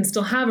and you can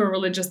still have a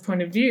religious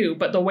point of view,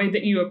 but the way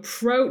that you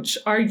approach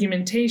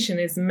argumentation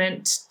is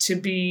meant to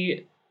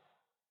be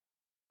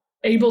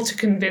able to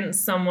convince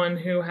someone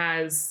who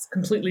has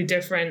completely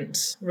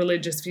different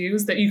religious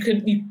views that you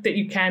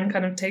can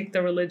kind of take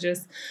the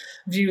religious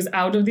views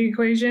out of the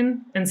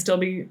equation and still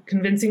be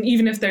convincing,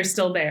 even if they're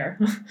still there.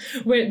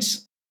 Which,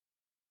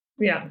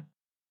 yeah.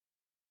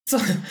 So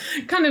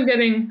kind of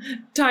getting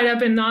tied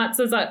up in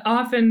knots, as I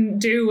often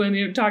do when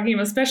you're talking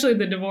about, especially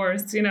the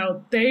divorce, they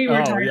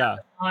were tied up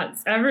in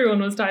knots.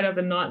 Everyone was tied up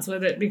in knots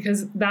with it,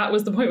 because that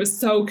was the point. It was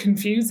so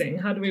confusing.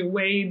 How do we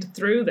wade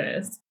through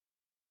this?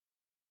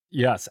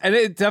 Yes, and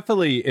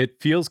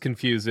it feels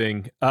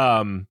confusing.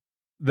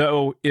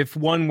 Though if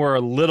one were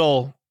a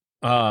little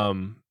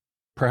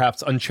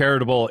perhaps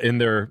uncharitable in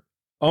their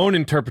own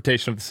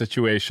interpretation of the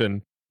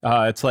situation,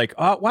 it's like,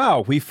 oh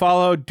wow, we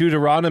followed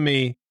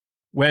Deuteronomy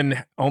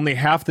when only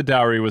half the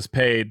dowry was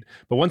paid,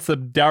 but once the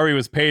dowry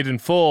was paid in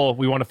full,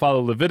 we want to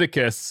follow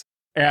Leviticus,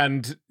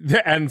 and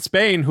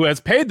Spain, who has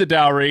paid the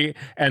dowry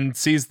and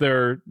sees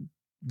their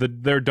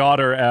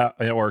daughter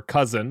or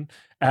cousin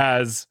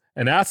as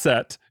an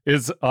asset,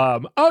 is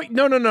oh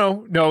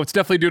no, it's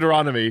definitely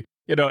Deuteronomy.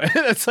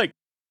 It's like,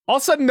 all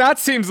of a sudden that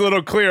seems a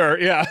little clearer.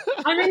 Yeah.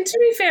 I mean, to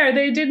be fair,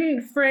 they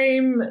didn't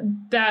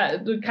frame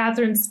that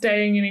Catherine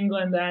staying in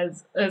England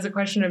as a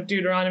question of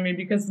Deuteronomy,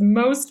 because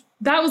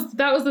that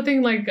was the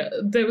thing. Like,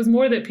 there was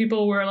more that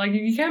people were like,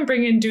 you can't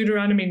bring in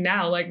Deuteronomy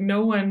now. Like,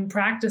 no one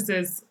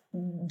practices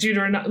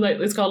Deuteronomy. Like,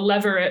 it's called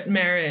levirate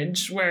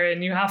marriage,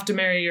 wherein you have to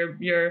marry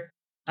your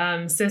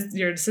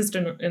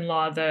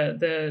sister-in-law,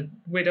 the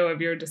widow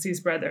of your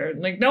deceased brother.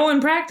 Like, no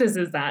one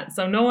practices that,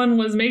 so no one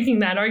was making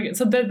that argument.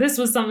 So this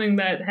was something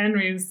that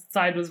Henry's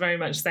side was very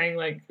much saying,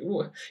 like,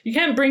 you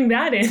can't bring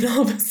that in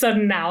all of a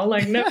sudden now.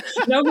 Like,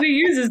 nobody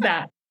uses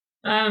that.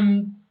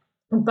 And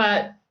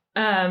that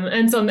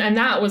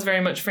was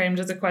very much framed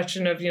as a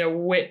question of,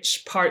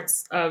 which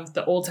parts of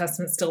the Old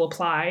Testament still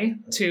apply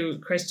to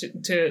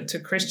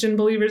Christian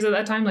believers at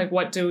that time. Like,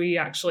 what do we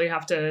actually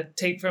have to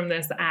take from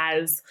this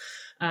as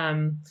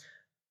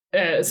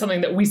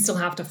something that we still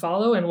have to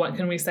follow, and what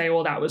can we say,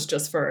 well,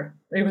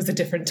 it was a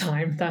different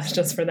time, that's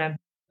just for them.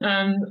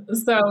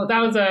 So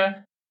that was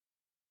a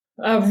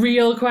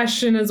real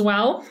question as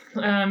well,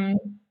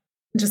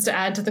 just to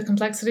add to the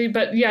complexity.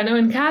 But yeah, no,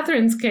 in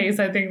Catherine's case,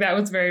 I think that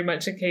was very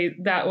much a case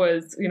that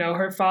was,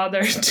 her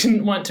father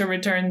didn't want to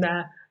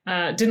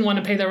didn't want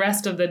to pay the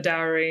rest of the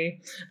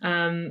dowry,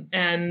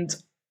 and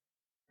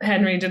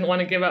Henry didn't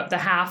want to give up the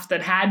half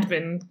that had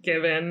been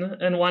given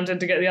and wanted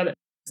to get the other.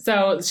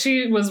 So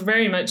she was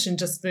very much in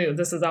just,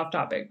 this is off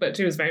topic, but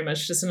she was very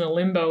much just in a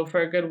limbo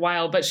for a good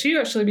while. But she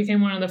actually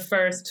became one of the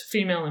first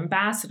female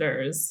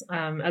ambassadors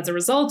as a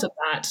result of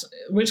that,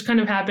 which kind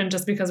of happened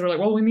just because we're like,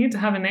 well, we need to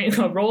have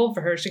a role for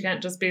her. She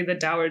can't just be the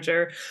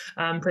Dowager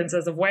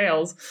Princess of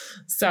Wales.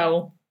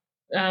 So,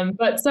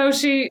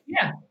 she,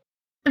 yeah,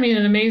 I mean,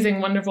 an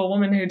amazing, wonderful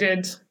woman who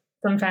did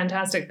some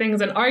fantastic things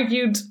and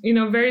argued,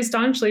 very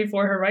staunchly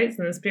for her rights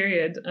in this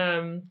period,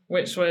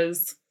 which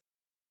was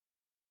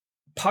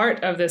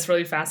part of this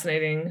really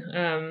fascinating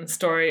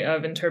story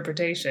of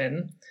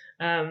interpretation.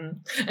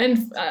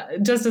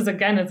 Just as a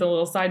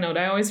little side note,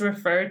 I always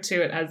refer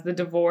to it as the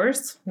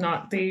divorce,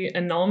 not the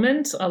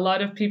annulment. A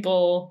lot of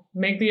people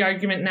make the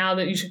argument now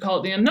that you should call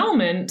it the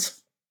annulment,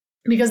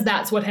 because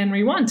that's what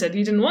Henry wanted.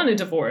 He didn't want a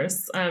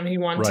divorce. He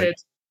wanted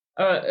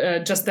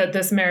just that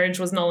this marriage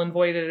was null and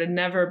void. It had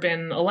never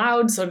been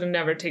allowed, so it had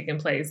never taken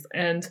place.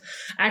 And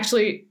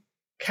actually,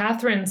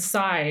 Catherine's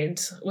side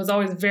was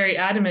always very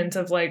adamant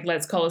of, like,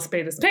 let's call a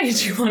spade,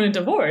 you want a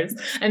divorce.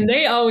 And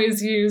they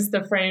always use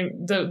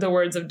the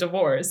words of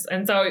divorce.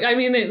 And so, I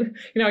mean,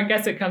 I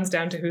guess it comes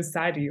down to whose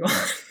side are you on.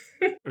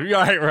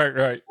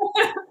 Right.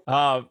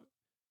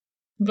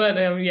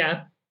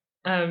 Yeah.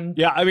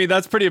 Yeah, I mean,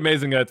 that's pretty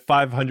amazing that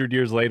 500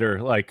 years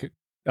later, like,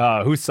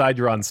 whose side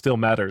you're on still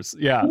matters.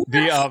 Yeah.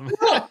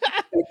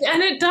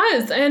 And it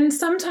does. And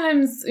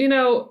sometimes,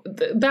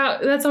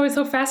 that's always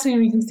so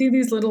fascinating. You can see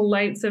these little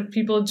lights of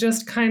people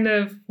just kind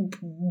of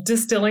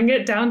distilling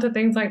it down to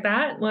things like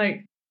that.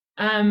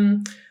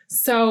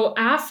 So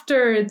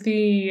after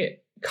the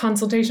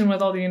consultation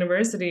with all the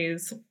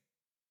universities,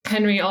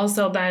 Henry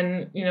also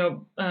then,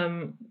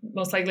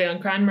 most likely on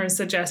Cranmer's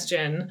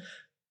suggestion,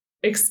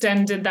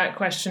 extended that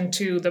question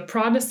to the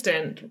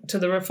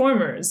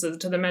reformers,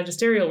 to the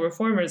magisterial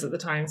reformers at the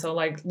time. So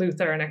like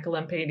Luther and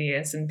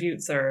Ecolampadius and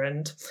Butzer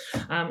and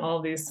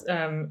all these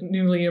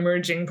newly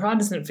emerging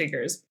Protestant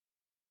figures.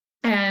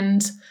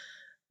 And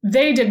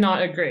they did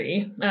not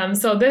agree.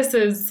 So this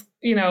is,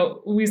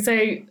 we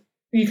say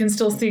you can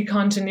still see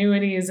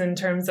continuities in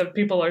terms of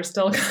people are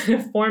still kind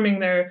of forming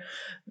their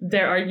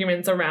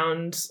arguments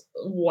around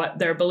what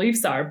their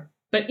beliefs are.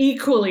 But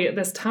equally at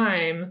this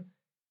time,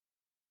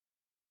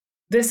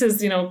 this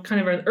is, kind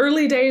of in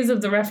early days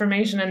of the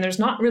Reformation, and there's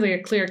not really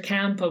a clear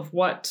camp of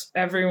what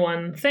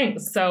everyone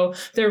thinks. So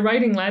they're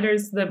writing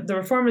letters, the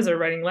reformers are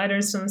writing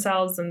letters to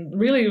themselves, and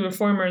really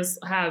reformers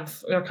are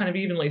kind of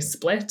evenly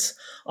split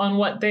on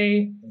what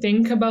they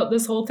think about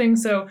this whole thing.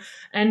 So,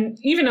 and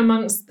even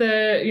amongst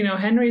the,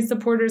 Henry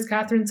supporters,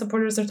 Catherine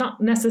supporters, there's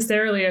not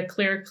necessarily a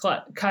clear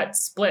cut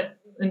split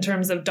in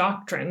terms of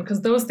doctrine,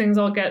 because those things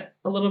all get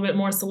a little bit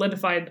more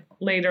solidified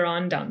later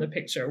on down the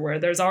picture, where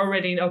there's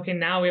already, okay,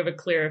 now we have a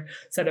clear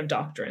set of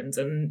doctrines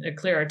and a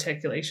clear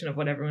articulation of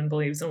what everyone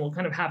believes, and we'll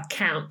kind of have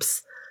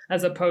camps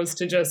as opposed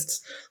to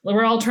just,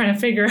 we're all trying to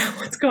figure out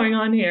what's going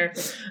on here.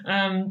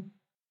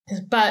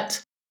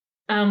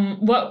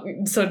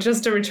 So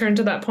just to return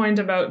to that point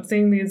about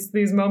seeing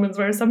these moments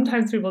where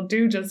sometimes people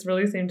do just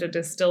really seem to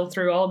distill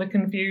through all the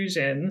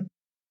confusion.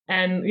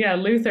 And yeah,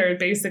 Luther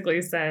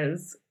basically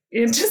says,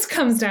 it just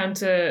comes down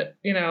to,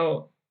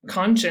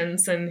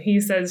 conscience. And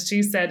he says,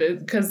 she said,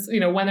 because,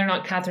 whether or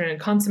not Catherine had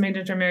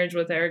consummated her marriage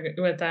with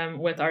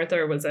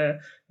Arthur was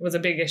a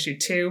big issue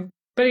too.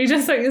 But he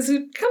just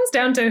it comes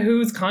down to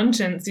whose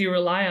conscience you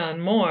rely on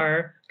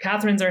more,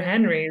 Catherine's or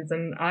Henry's.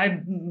 And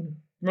I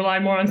rely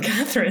more on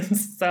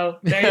Catherine's. So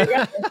there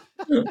you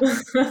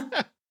go.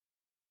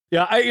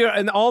 Yeah,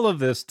 and all of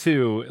this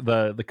too,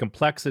 the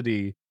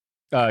complexity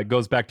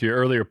goes back to your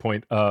earlier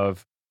point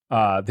of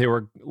they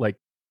were like,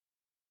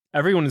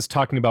 everyone is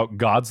talking about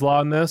God's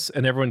law in this,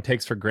 and everyone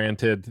takes for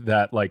granted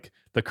that like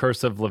the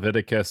curse of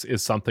Leviticus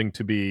is something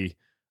to be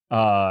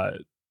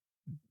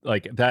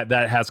like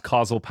that has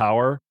causal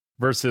power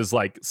versus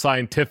like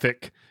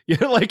scientific,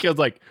 like it's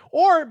like,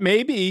 or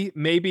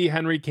maybe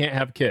Henry can't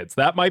have kids.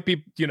 That might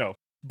be,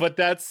 but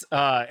that's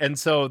and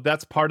so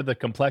that's part of the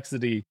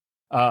complexity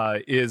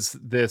is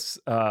this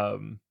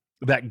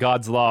that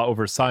God's law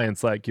over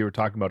science, like you were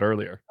talking about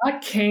earlier. A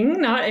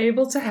king not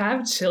able to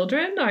have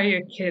children? Are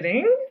you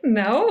kidding?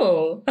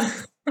 No.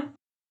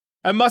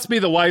 It must be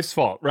the wife's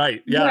fault,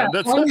 right? Yeah,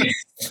 that's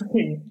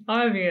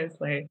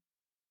obviously.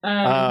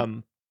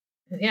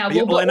 Yeah,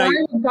 well, but why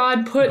would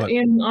God put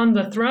in on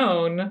the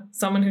throne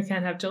someone who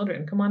can't have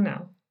children? Come on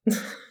now.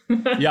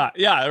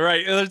 yeah,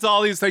 right. There's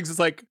all these things. It's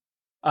like,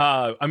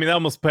 that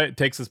almost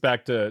takes us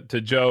back to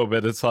Job,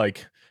 but it's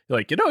like,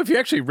 if you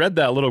actually read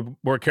that a little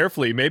more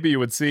carefully, maybe you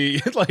would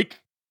see like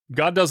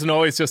God doesn't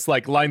always just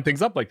like line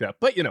things up like that.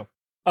 But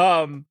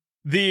go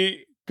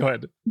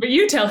ahead. But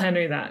you tell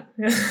Henry that.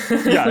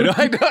 Yeah,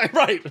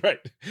 right.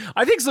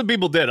 I think some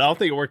people did. I don't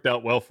think it worked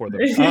out well for them.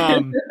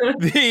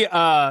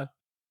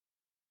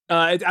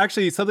 It's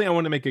actually something I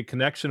want to make a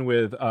connection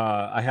with.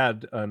 I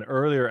had an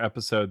earlier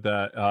episode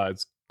that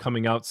is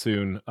coming out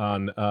soon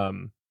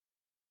on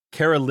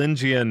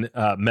Carolingian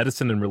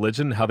medicine and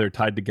religion, how they're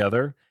tied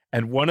together.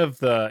 And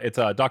it's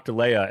Dr.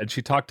 Leah, and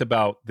she talked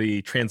about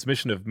the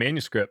transmission of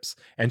manuscripts,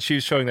 and she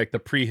was showing like the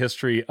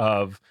prehistory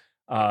of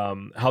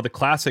how the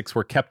classics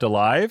were kept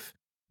alive.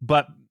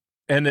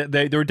 And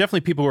there were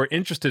definitely people who were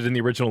interested in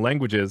the original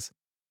languages.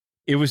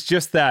 It was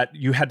just that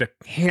you had to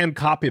hand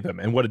copy them,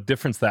 and what a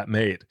difference that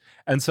made.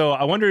 And so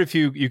I wonder if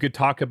you could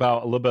talk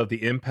about a little bit of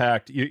the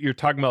impact. You're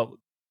talking about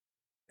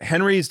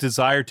Henry's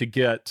desire to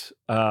get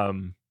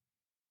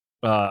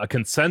a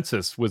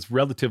consensus was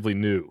relatively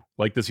new,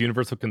 like this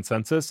universal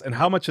consensus, and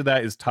how much of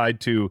that is tied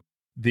to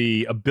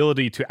the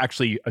ability to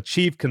actually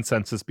achieve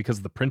consensus because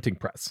of the printing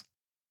press.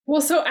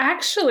 Well, so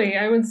actually,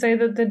 I would say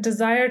that the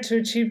desire to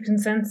achieve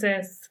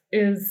consensus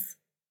is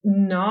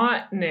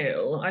not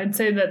new. I'd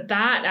say that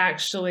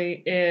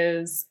actually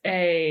is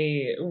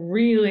a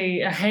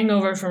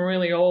hangover from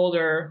really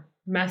older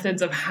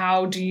methods of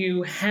how do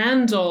you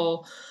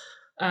handle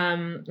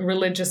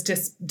religious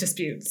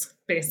disputes,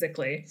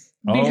 basically.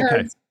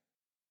 Because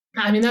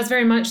that's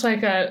very much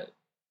like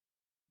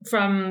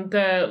from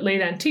the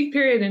late antique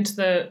period into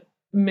the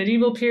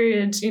medieval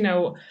period,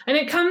 and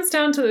it comes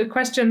down to the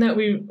question that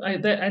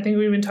I think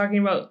we've been talking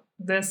about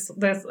this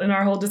in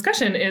our whole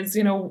discussion is,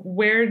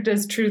 where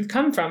does truth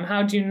come from?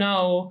 How do you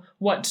know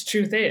what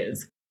truth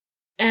is?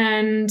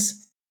 And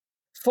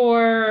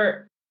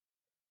for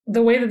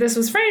the way that this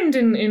was framed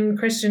in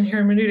Christian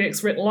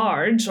hermeneutics writ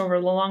large over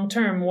the long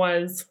term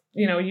was,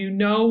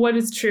 what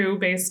is true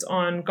based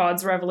on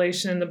God's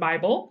revelation in the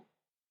Bible.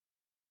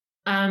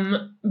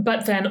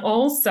 But then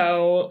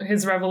also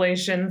his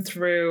revelation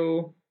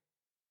through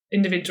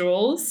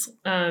individuals.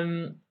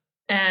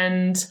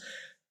 And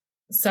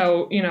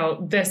so,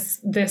 this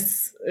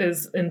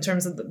is in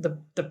terms of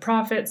the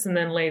prophets, and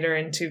then later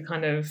into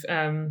kind of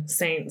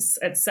saints,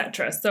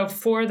 etc. So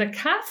for the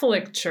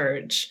Catholic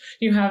Church,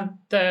 you have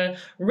the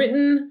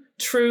written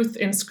truth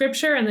in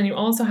Scripture, and then you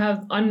also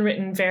have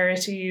unwritten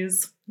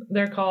verities.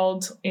 They're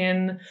called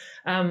in,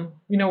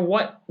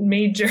 what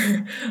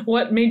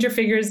major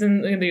figures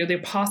in the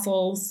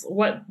apostles,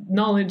 what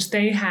knowledge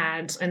they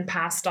had and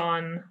passed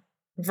on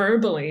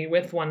verbally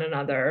with one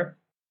another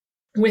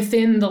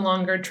within the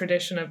longer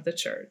tradition of the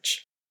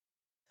church.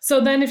 So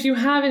then if you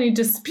have any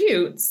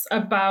disputes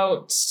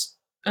about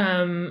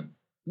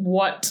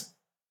what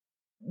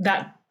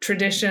that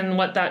tradition,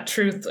 what that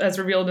truth as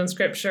revealed in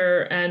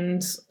Scripture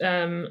and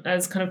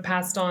as kind of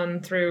passed on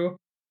through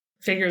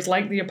figures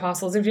like the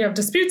apostles, if you have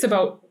disputes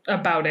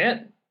about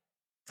it,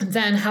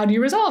 then how do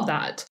you resolve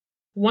that?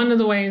 One of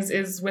the ways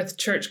is with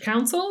church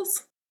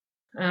councils.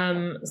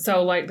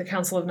 So like the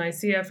Council of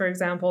Nicaea, for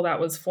example, that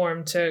was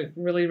formed to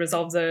really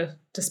resolve the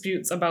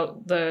disputes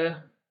about the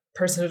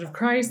personhood of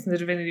Christ and the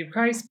divinity of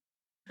Christ.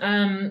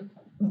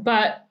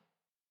 But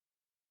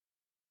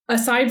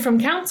aside from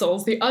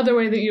councils, the other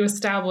way that you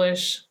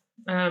establish,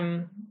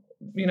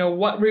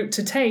 what route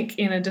to take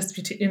in a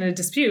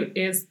dispute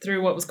is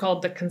through what was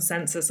called the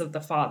consensus of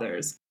the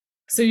fathers.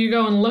 So you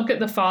go and look at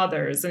the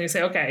fathers and you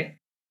say, okay,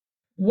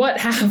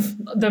 what have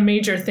the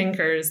major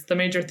thinkers, the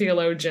major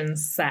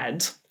theologians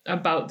said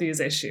about these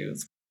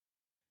issues?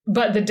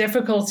 But the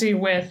difficulty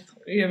with,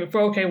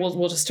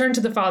 we'll just turn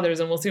to the fathers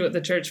and we'll see what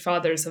the church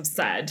fathers have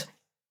said.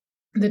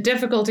 The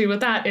difficulty with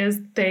that is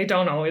they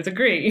don't always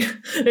agree.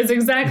 It's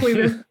exactly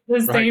the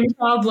Right. same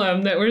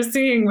problem that we're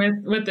seeing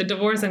with the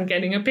divorce and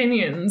getting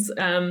opinions,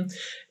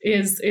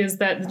 is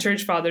that the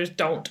church fathers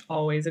don't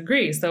always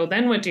agree. So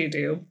then what do?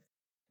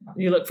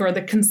 You look for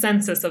the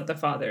consensus of the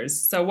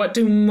fathers. So what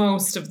do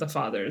most of the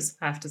fathers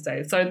have to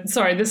say? So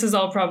sorry, this is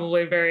all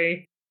probably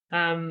very,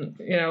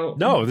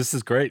 No, this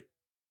is great.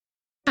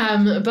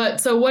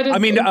 But so what is? I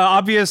mean,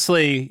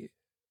 obviously,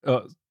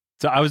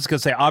 so I was going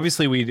to say,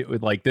 obviously, we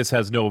like this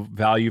has no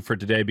value for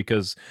today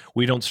because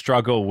we don't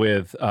struggle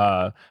with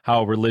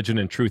how religion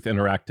and truth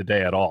interact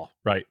today at all,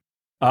 right?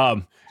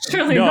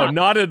 Surely no,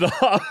 not at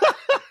all.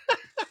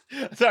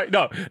 Sorry,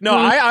 no.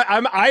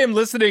 I am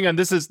listening, and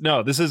this is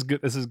good. This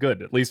is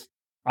good. At least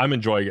I'm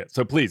enjoying it.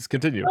 So please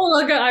continue. Oh,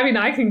 look, I mean,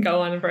 I can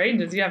go on for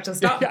ages. You have to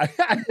stop. But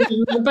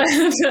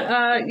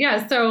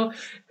so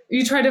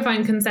you try to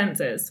find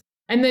consensus,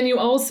 and then you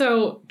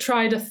also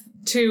try to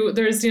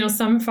there's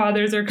some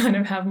fathers are kind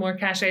of have more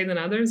cachet than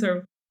others,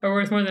 or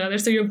worth more than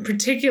others. So in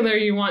particular,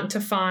 you want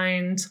to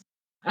find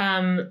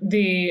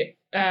the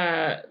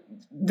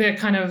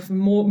kind of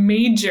more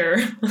major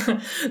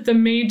the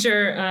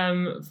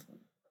major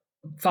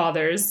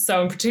fathers.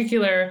 So in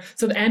particular,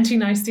 so the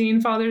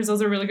ante-Nicene fathers,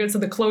 those are really good. So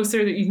the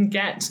closer that you can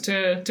get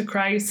to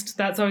Christ,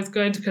 that's always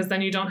good, because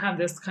then you don't have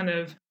this kind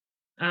of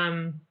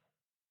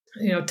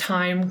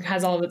time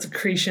has all of its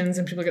accretions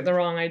and people get the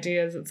wrong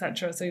ideas,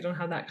 etc. So you don't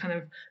have that kind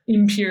of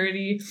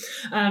impurity.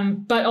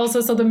 But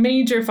also, so the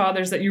major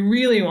fathers that you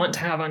really want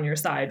to have on your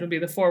side would be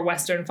the four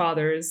Western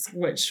fathers,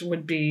 which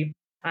would be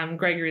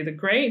Gregory the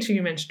Great, who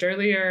you mentioned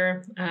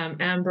earlier,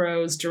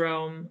 Ambrose,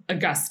 Jerome,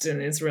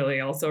 Augustine is really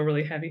also a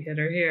really heavy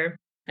hitter here.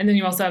 And then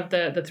you also have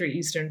the three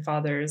Eastern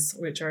fathers,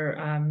 which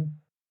are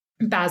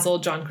Basil,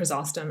 John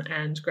Chrysostom,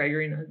 and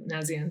Gregory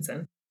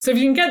Nazianzen. So if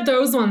you can get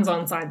those ones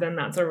on side, then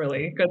that's a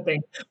really good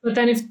thing. But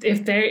then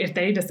if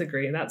they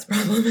disagree, that's a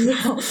problem as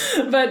well.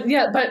 But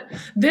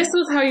this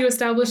was how you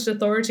established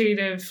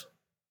authoritative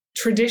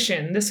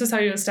tradition. This was how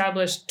you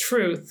established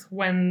truth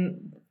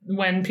when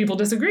people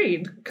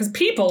disagreed, because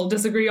people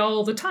disagree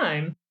all the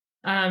time,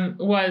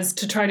 was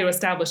to try to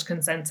establish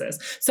consensus.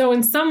 So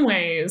in some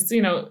ways,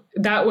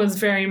 that was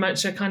very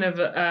much a kind of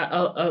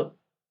a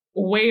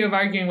way of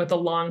arguing with a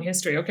long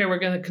history. Okay, we're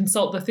going to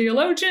consult the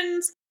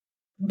theologians,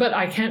 but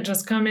I can't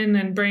just come in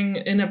and bring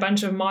in a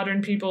bunch of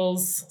modern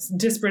people's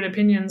disparate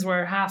opinions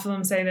where half of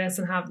them say this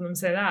and half of them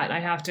say that. I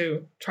have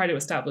to try to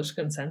establish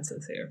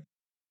consensus here.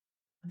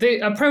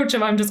 The approach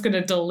of I'm just going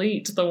to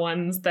delete the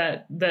ones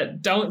that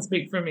don't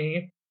speak for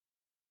me,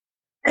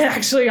 it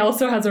actually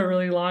also has a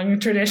really long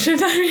tradition.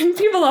 I mean,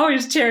 people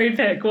always cherry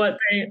pick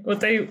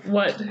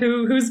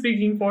who's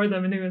speaking for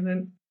them and who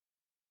isn't.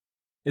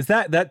 Is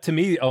that to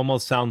me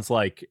almost sounds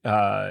like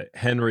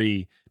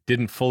Henry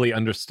didn't fully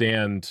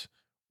understand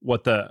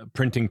what the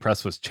printing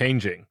press was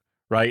changing,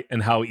 right?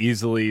 And how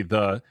easily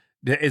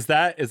is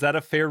that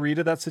a fair read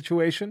of that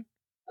situation?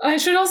 I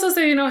should also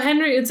say,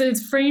 Henry,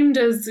 it's framed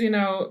as,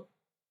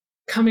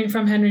 coming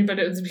from Henry, but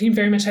he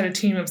very much had a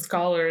team of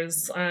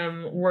scholars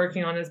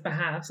working on his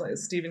behalf, like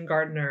Stephen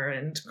Gardiner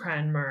and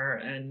Cranmer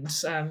and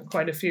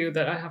quite a few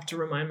that I have to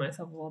remind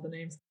myself of all the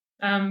names.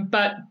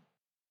 But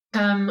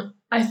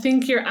I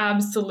think you're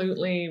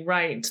absolutely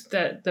right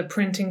that the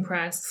printing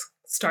press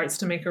starts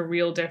to make a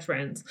real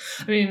difference.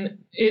 I mean,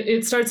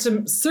 it starts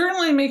to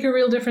certainly make a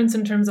real difference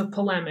in terms of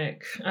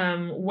polemic,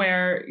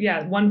 where,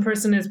 yeah, one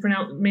person is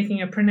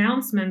making a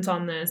pronouncement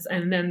on this,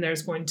 and then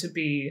there's going to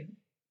be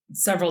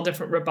several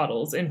different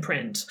rebuttals in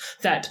print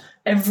that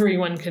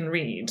everyone can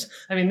read.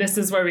 I mean, this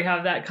is where we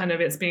have that kind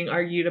of, it's being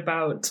argued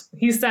about.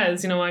 He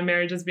says, my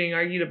marriage is being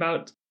argued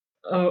about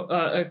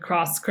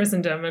across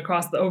Christendom,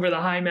 over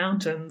the high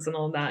mountains and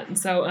all that. And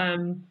so,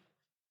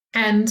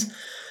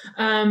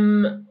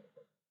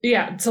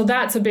 yeah, so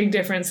that's a big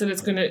difference, that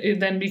it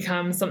then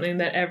becomes something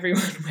that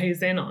everyone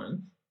weighs in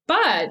on.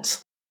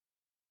 But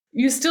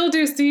you still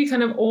do see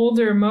kind of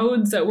older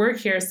modes at work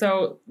here.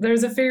 So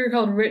there's a figure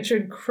called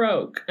Richard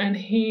Croke, and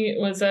he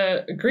was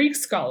a Greek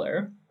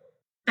scholar,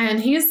 and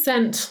he is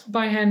sent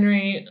by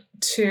Henry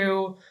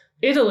to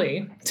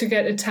Italy to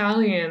get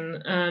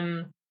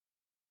Italian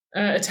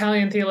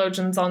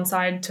theologians on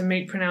side to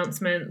make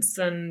pronouncements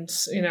and,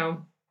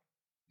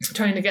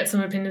 trying to get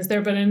some opinions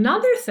there. But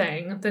another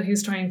thing that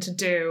he's trying to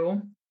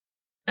do,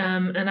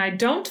 and I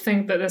don't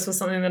think that this was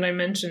something that I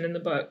mentioned in the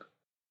book,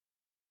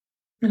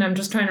 and I'm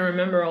just trying to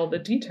remember all the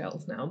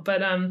details now,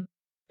 but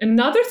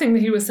another thing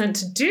that he was sent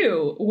to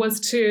do was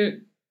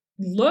to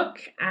look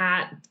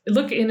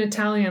in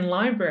Italian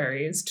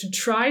libraries to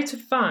try to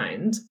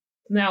find,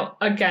 now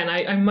again,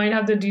 I might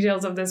have the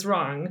details of this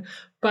wrong,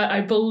 but I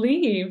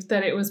believe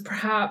that it was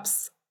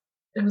perhaps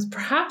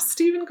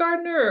Stephen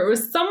Gardner, or it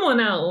was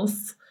someone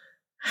else,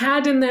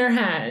 had in their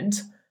head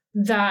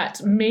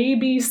that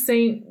maybe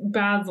Saint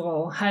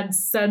Basil had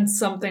said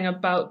something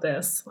about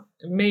this,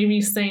 maybe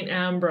Saint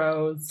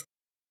Ambrose.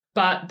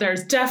 But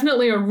there's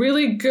definitely a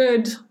really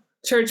good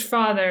church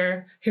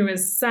father who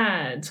has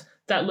said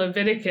that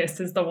Leviticus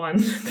is the one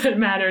that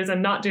matters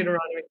and not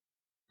Deuteronomy.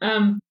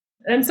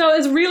 And so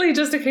it's really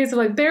just a case of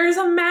like, there's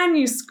a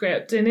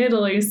manuscript in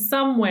Italy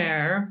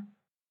somewhere.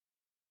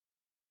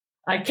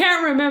 I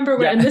can't remember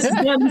where, and this is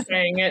them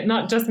saying it,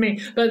 not just me,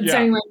 but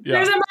saying like,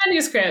 there's a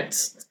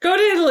manuscript. Go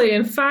to Italy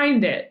and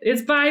find it.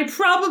 It's by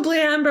probably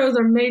Ambrose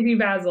or maybe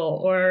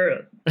Basil,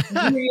 or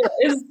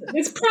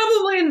it's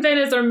probably in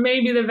Venice or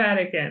maybe the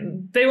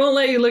Vatican. They won't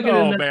let you look at it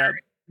in the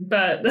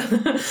but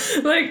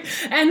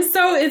and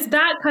so it's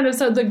that kind of,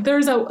 so like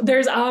there's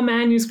a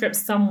manuscript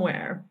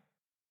somewhere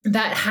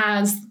that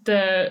has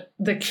the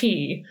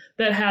key,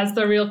 that has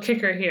the real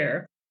kicker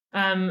here.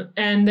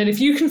 And that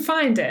if you can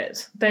find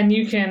it, then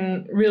you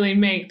can really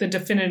make the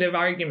definitive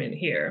argument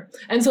here.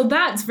 And so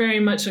that's very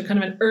much a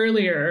kind of an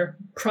earlier,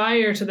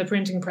 prior to the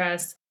printing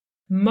press,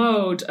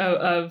 mode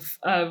of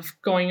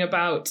going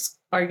about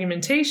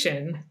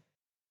argumentation.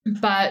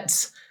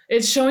 But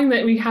it's showing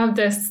that we have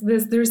this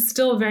there's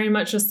still very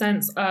much a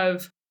sense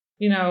of,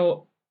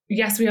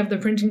 yes, we have the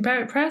printing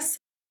press,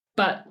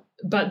 but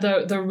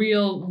the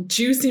real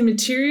juicy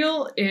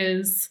material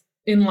is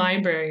in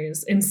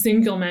libraries, in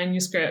single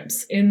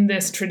manuscripts, in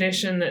this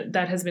tradition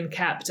that has been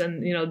kept.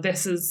 And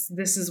this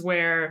is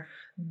where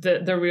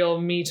the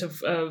real meat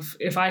of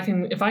if I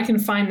can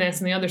find this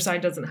and the other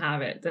side doesn't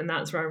have it, then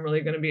that's where I'm really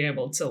going to be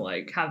able to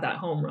like have that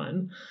home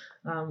run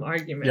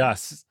argument.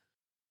 Yes.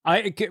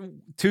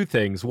 Two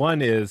things.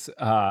 One is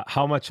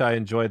how much I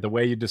enjoyed the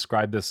way you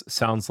described this.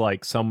 Sounds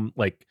like some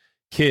like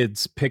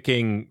kids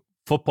picking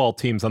football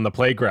teams on the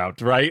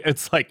playground, right?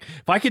 It's like,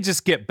 if I could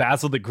just get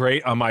Basil the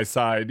Great on my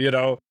side,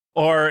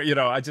 or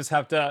I just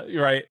have to,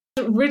 right?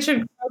 Richard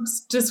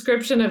Cobb's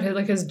description of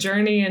his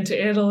journey into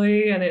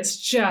Italy, and it's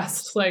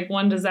just like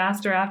one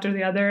disaster after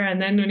the other. And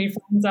then when he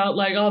finds out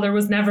like, oh, there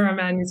was never a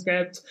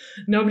manuscript,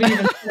 nobody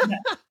even said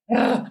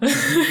that.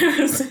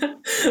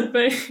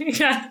 But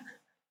yeah,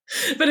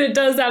 but it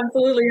does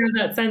absolutely have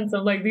that sense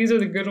of like, these are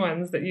the good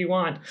ones that you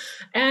want.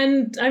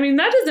 And I mean,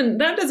 that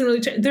doesn't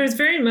really change. There's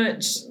very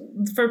much,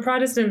 for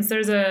Protestants,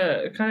 there's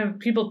a kind of,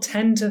 people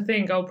tend to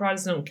think, oh,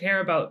 Protestants don't care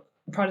about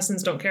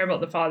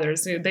the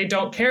fathers. They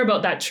don't care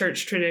about that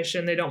church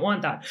tradition. They don't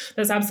want that.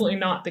 That's absolutely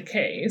not the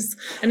case.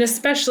 And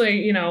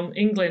especially,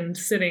 England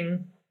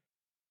sitting,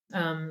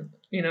 at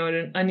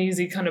an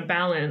uneasy kind of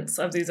balance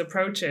of these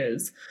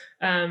approaches,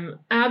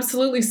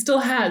 absolutely still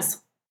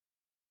has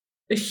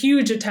a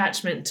huge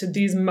attachment to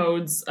these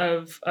modes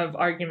of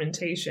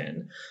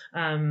argumentation.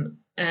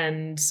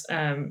 And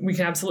we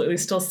can absolutely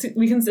still see,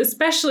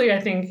 especially I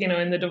think,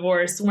 in the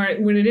divorce,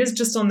 when it is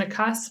just on the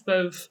cusp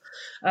of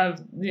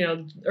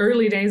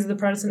early days of the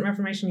Protestant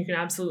Reformation, you can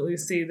absolutely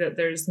see that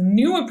there's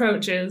new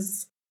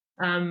approaches,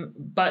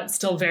 but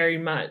still very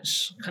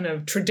much kind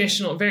of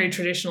very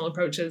traditional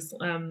approaches.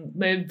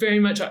 They're very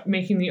much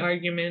making the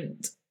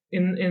argument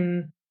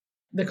in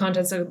the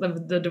context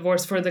of the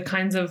divorce for the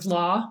kinds of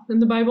law in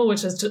the Bible,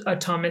 which is a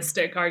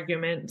Thomistic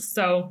argument.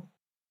 So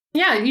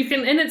yeah, you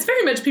can, and it's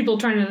very much people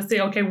trying to say,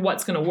 okay,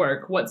 what's going to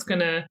work? What's going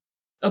to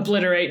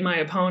obliterate my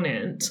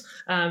opponent?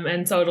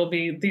 And so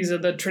these are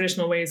the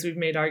traditional ways we've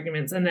made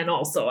arguments. And then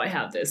also I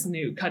have this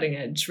new cutting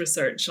edge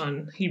research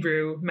on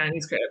Hebrew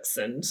manuscripts,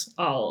 and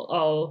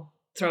I'll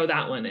throw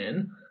that one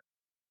in.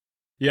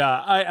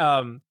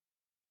 Yeah,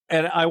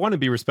 and I want to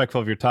be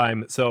respectful of your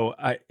time. So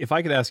if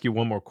I could ask you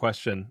one more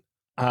question,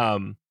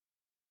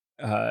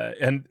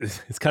 and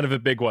it's kind of a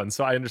big one.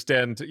 So I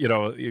understand,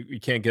 you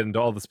can't get into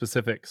all the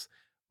specifics.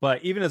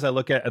 But even as I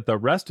look at the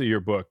rest of your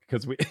book,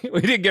 because we,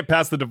 we didn't get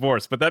past the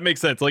divorce, but that makes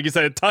sense. Like you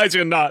said, it ties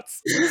you in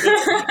knots.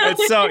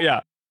 It's so, yeah.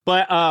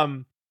 But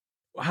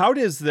how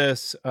does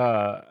this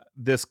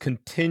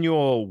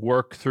continual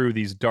work through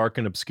these dark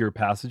and obscure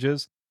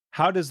passages,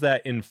 how does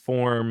that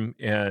inform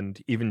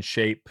and even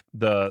shape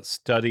the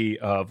study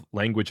of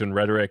language and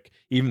rhetoric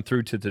even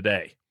through to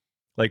today?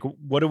 Like,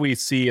 what do we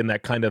see in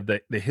that kind of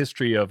the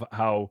history of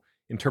how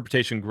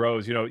interpretation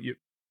grows?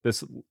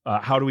 This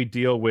how do we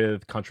deal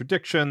with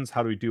contradictions?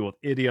 How do we deal with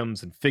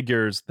idioms and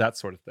figures, that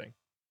sort of thing?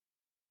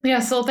 Yeah,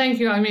 so thank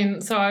you. I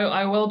mean, so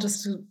I will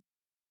just,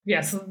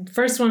 yes, the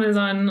first one is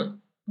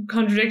on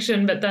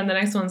contradiction, but then the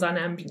next one's on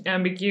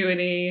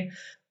ambiguity,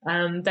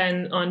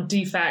 then on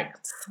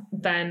defects,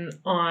 then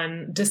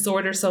on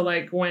disorder. So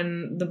like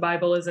when the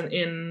Bible isn't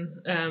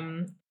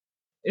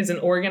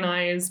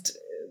organized,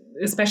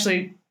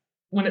 especially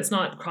when it's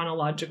not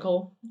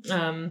chronological.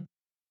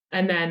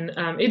 And then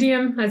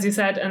idiom, as you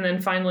said, and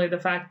then finally the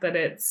fact that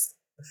it's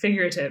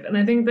figurative. And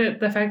I think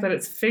that the fact that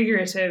it's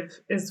figurative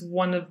is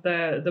one of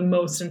the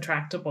most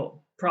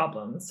intractable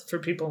problems for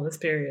people in this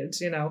period,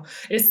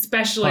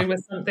 especially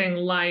with something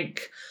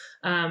like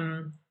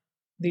the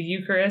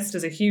Eucharist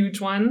is a huge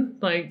one.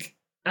 Like,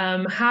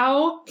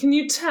 how can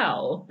you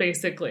tell,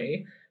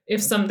 basically,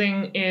 if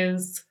something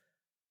is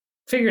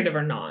figurative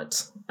or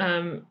not?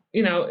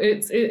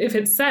 If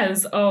it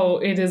says, oh,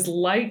 it is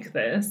like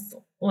this,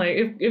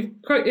 like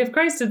if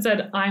Christ had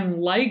said,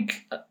 I'm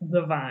like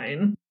the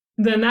vine,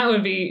 then that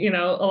would be, a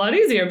lot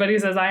easier. But he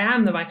says, I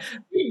am the vine.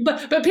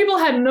 But people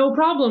had no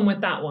problem with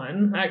that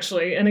one,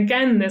 actually. And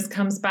again, this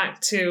comes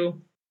back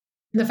to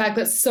the fact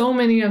that so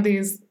many of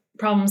these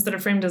problems that are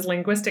framed as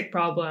linguistic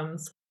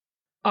problems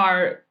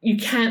you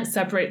can't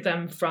separate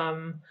them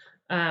from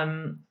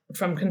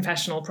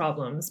confessional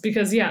problems,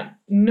 because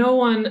no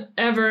one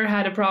ever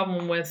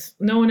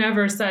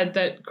said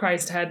that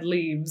Christ had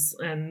leaves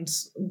and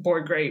bore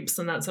grapes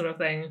and that sort of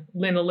thing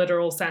in a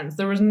literal sense.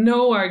 There was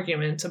no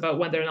argument about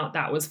whether or not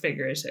that was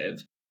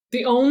figurative.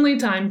 The only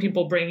time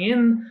people bring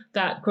in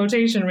that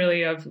quotation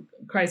really of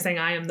Christ saying,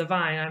 I am the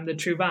vine, I'm the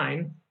true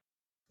vine,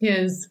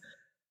 is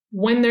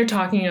when they're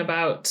talking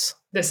about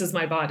this is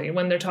my body,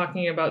 when they're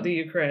talking about the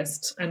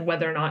Eucharist and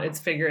whether or not it's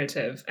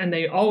figurative. And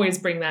they always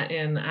bring that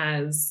in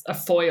as a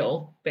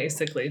foil,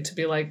 basically, to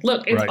be like,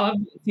 look, it's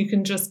obvious, you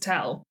can just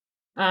tell.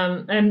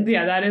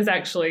 That is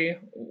actually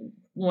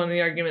one of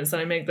the arguments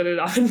that I make, that it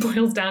often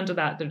boils down to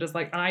that. They're just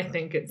like, I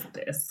think it's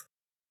this.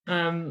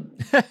 So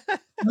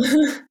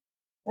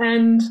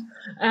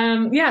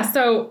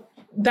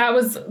that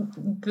was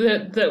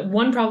the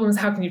one problem, is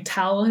how can you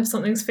tell if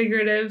something's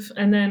figurative?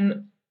 And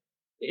then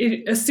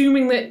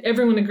assuming that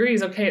everyone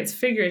agrees, okay, it's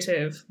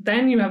figurative,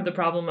 then you have the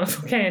problem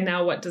of, okay, and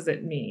now what does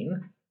it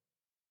mean?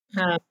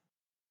 All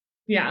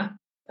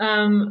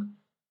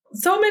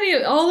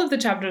of the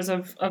chapters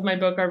of my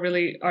book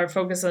are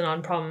focusing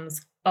on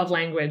problems of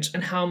language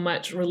and how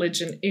much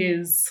religion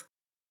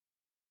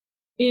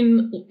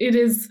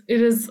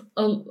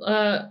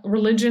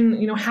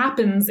religion,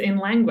 happens in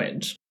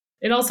language.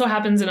 It also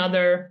happens in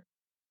other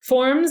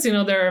forms.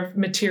 There are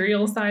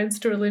material sides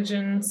to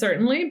religion,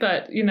 certainly,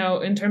 but,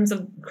 in terms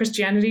of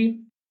Christianity,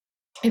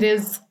 it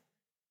is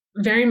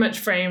very much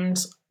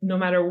framed, no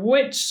matter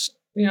which,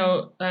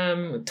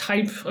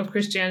 type of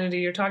Christianity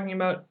you're talking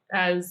about,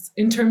 as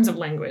in terms of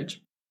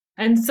language.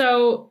 And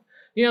so,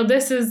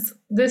 this is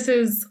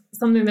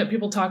something that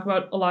people talk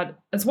about a lot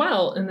as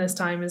well in this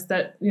time, is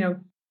that,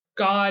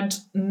 God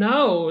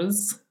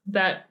knows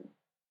that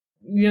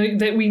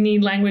that we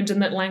need language,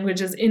 and that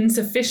language is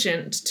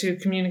insufficient to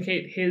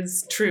communicate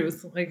his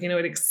truth. Like,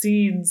 it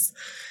exceeds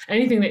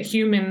anything that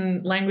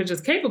human language is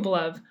capable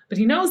of, but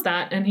he knows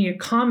that, and he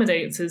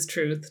accommodates his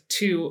truth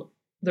to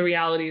the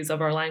realities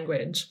of our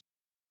language.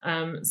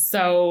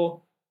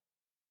 So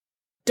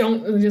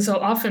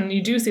often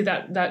you do see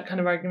that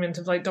kind of argument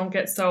of like, don't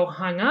get so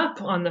hung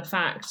up on the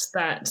fact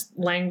that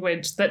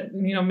language, that,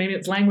 maybe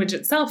it's language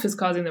itself is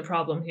causing the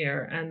problem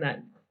here, and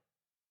that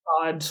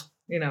God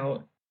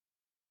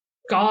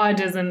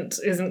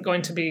isn't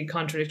going to be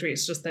contradictory.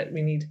 It's just that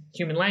we need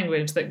human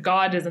language, that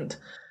God doesn't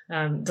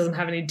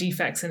have any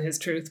defects in his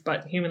truth,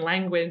 but human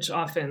language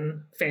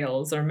often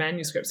fails, or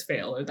manuscripts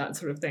fail, or that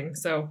sort of thing.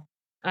 So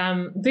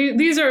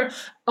these are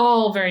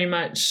all very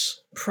much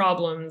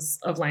problems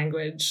of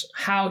language,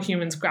 how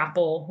humans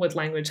grapple with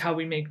language, how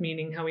we make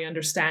meaning, how we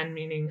understand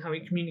meaning, how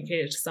we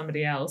communicate it to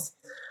somebody else.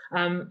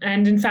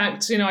 And in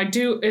fact,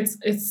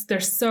 they're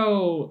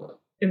so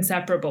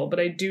inseparable, but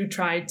I do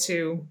try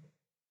to,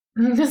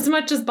 as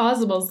much as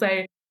possible,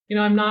 say,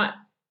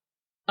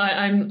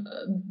 I'm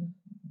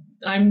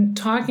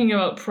talking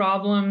about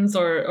problems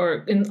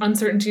or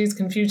uncertainties,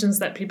 confusions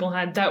that people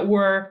had that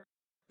were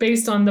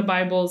based on the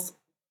Bible's,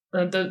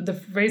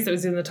 the phrase that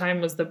was in the time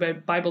was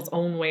the Bible's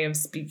own way of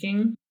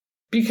speaking,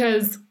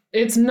 because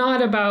it's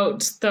not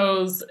about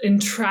those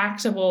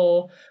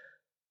intractable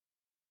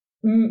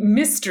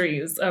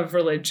mysteries of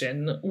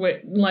religion.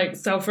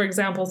 So for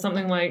example,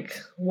 something like,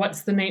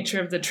 what's the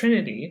nature of the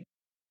Trinity?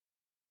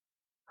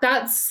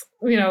 that's,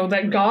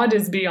 that God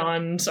is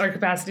beyond our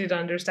capacity to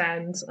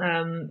understand,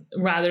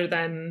 rather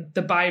than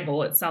the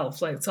Bible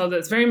itself. Like, so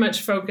that's very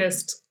much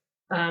focused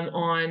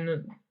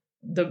on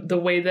the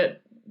way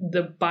that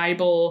the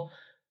Bible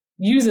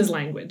uses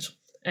language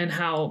and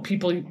how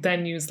people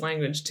then use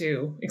language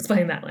to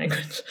explain that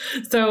language.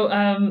 So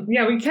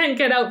yeah, we can't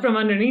get out from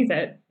underneath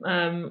it.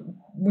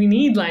 We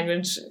need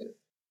language.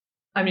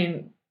 I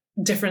mean,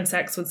 different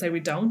sects would say we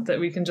don't, that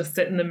we can just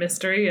sit in the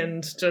mystery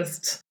and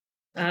just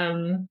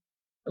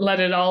let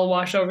it all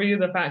wash over you,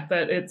 the fact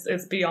that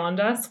it's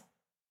beyond us.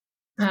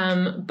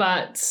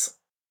 But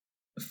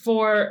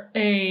for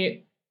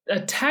a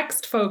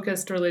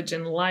text-focused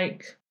religion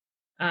like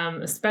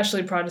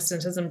especially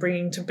Protestantism,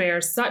 bringing to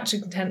bear such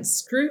intense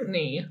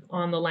scrutiny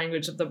on the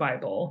language of the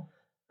Bible,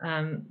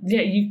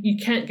 yeah, you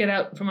can't get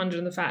out from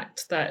under the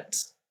fact that,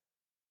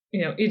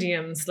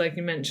 idioms, like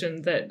you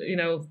mentioned, that,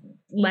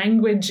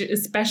 language,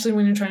 especially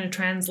when you're trying to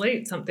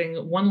translate something,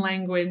 one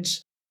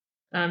language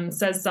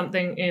says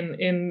something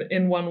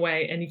in one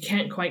way, and you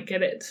can't quite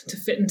get it to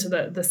fit into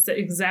the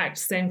exact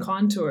same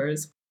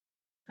contours.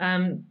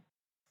 Even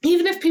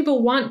if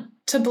people want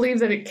to believe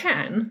that it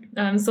can.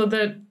 So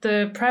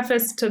the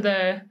preface to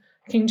the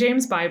King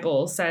James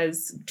Bible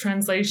says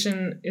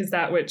translation is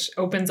that which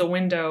opens a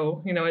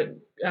window, it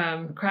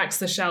cracks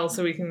the shell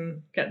so we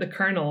can get the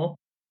kernel.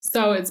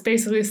 So it's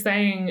basically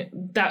saying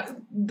that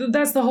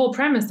that's the whole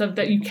premise of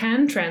that you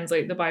can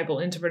translate the Bible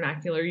into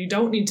vernacular. You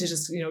don't need to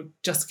just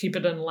keep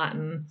it in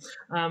Latin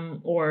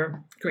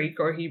or Greek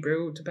or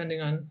Hebrew,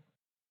 depending on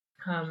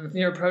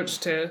your approach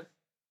to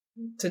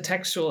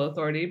textual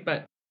authority,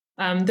 but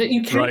that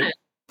you can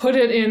put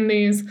it in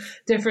these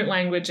different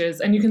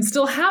languages, and you can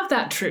still have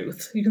that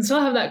truth. You can still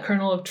have that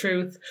kernel of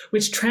truth,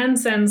 which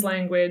transcends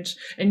language,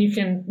 and you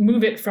can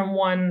move it from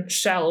one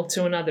shell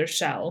to another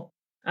shell.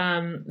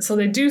 So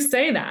they do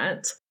say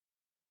that,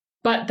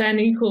 but then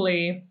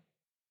equally,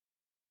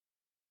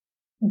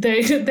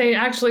 they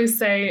actually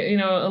say,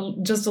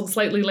 just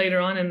slightly later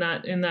on in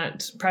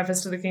that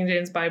preface to the King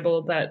James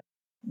Bible, that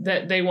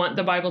they want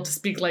the Bible to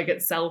speak like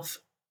itself,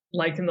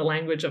 like in the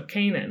language of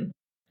Canaan.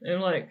 And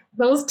like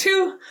those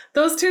two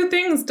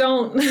things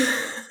don't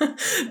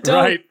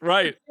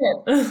right.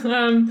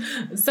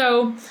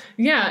 So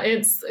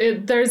yeah,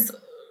 there's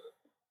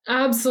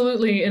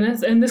absolutely,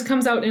 and this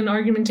comes out in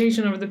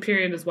argumentation over the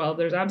period as well.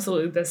 There's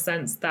absolutely this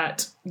sense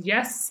that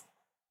yes,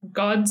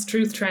 God's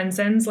truth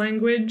transcends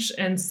language,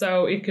 and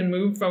so it can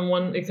move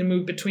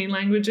between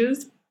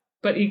languages,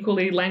 but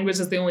equally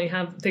language is the only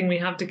thing we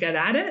have to get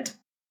at it.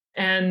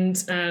 And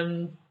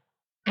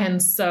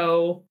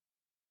so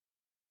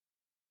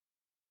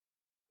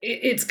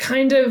it's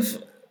kind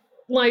of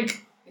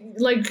like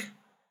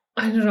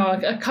I don't know,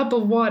 a cup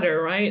of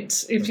water, right?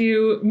 If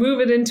you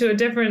move it into a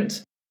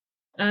different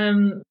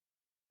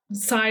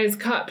size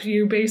cup,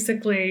 you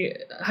basically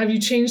have you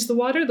changed the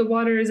water. The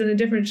water is in a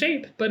different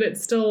shape, but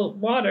it's still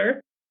water.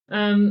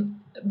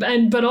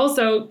 But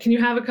also, can you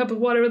have a cup of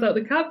water without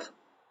the cup?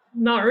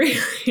 Not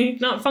really,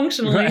 not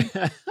functionally. Right.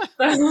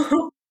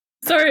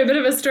 Sorry, a bit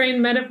of a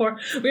strained metaphor.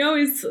 We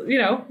always,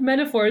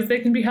 metaphors, they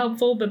can be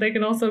helpful, but they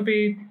can also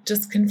be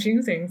just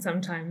confusing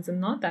sometimes and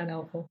not that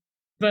helpful.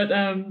 But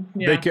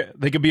yeah.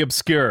 They can be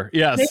obscure.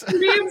 Yes. They can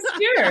be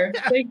obscure.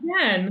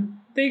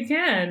 They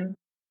can.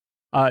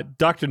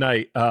 Dr.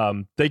 Knight,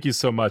 thank you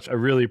so much. I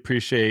really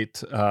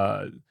appreciate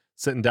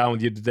sitting down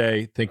with you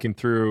today, thinking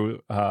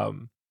through.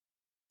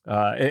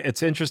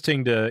 It's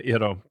interesting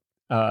to,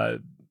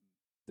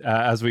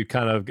 as we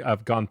kind of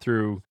have gone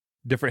through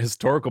different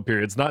historical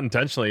periods, not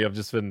intentionally.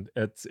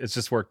 It's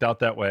just worked out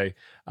that way.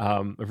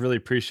 I've really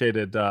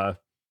appreciated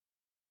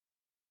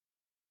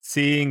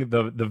seeing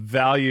the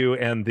value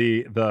and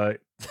the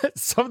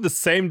some of the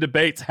same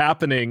debates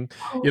happening,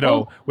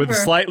 with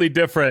slightly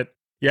different,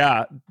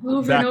 back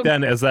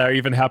then as they're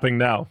even happening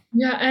now.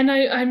 Yeah, and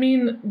I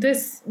mean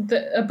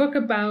a book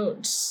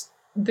about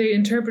the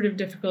interpretive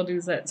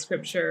difficulties that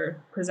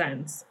Scripture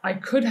presents. I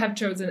could have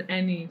chosen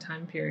any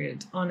time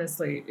period.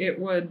 Honestly,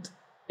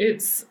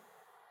 it's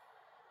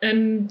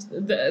a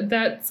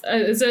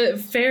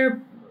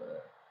fair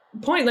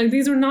point. Like,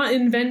 these are not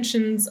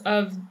inventions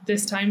of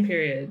this time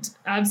period.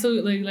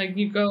 Absolutely. Like,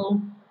 you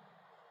go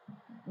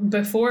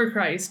before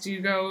Christ,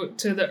 you go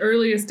to the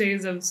earliest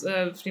days of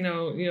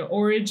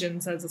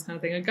Origen says this kind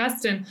of thing,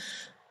 Augustine.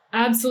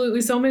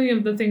 Absolutely, so many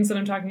of the things that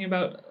I'm talking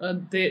about are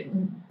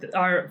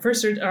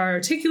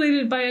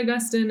articulated by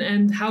Augustine,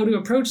 and how to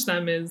approach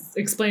them is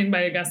explained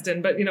by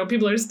Augustine. But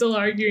people are still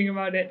arguing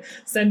about it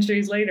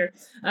centuries later.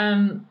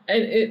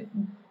 It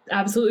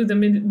absolutely,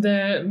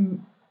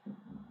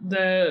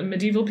 the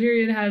medieval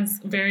period has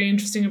very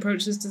interesting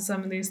approaches to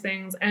some of these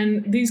things,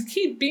 and these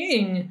keep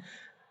being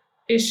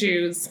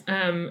issues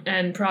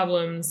and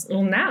problems.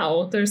 Well,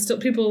 now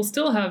people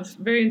still have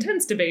very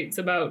intense debates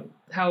about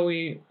how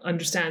we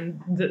understand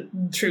the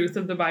truth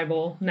of the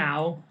Bible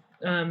now,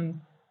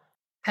 and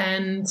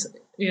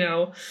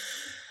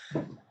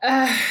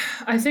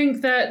I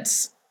think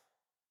that's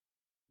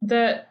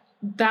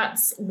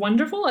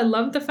wonderful. I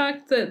love the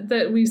fact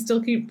that we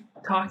still keep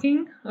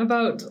talking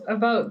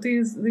about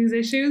these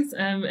issues,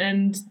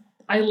 and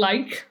I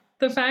like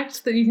the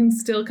fact that you can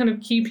still kind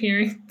of keep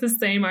hearing the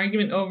same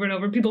argument over and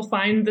over. People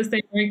find the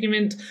same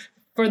argument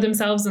for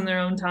themselves in their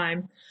own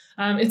time.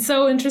 It's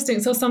so interesting.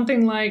 So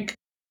something like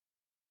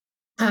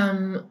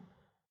you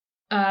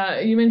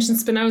mentioned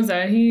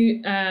Spinoza.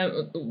 He a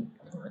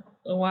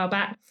while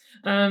back,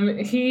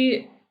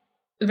 he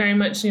very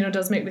much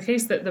does make the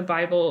case that the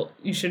Bible,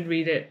 you should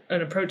read it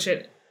and approach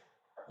it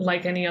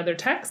like any other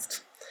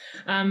text.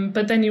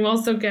 But then you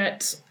also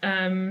get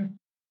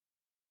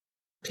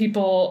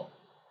people.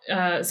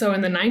 So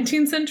in the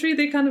 19th century,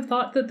 they kind of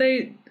thought that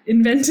they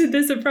invented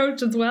this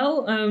approach as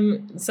well.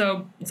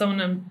 So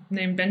someone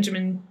named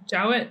Benjamin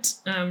Jowett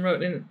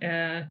wrote in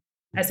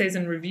Essays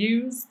and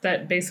Reviews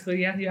that basically,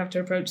 you have to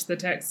approach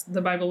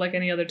the Bible like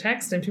any other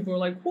text, and people were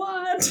like,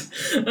 "What?"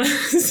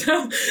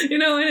 So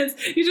and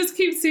you just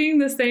keep seeing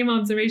the same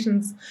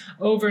observations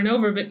over and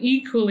over, but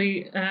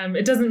equally,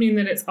 it doesn't mean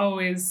that it's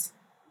always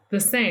the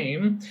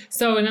same.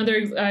 So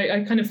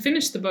I kind of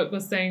finished the book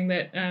with saying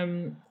that.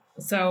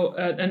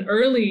 An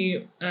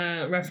early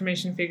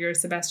Reformation figure,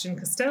 Sebastian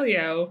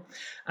Castellio,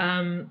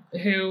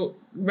 who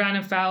ran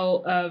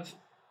afoul of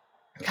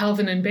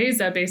Calvin and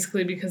Beza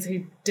basically because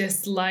he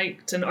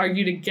disliked and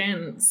argued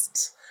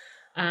against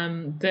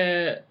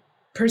the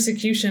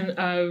persecution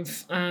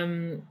of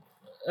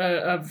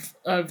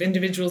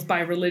individuals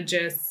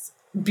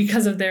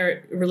because of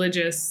their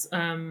religious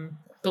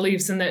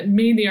beliefs, and that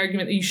made the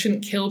argument that you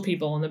shouldn't kill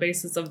people on the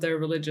basis of their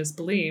religious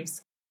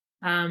beliefs.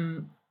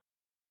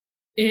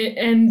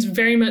 And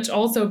very much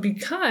also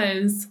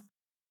because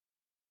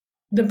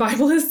the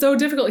Bible is so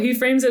difficult. He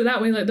frames it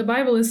that way, like the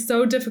Bible is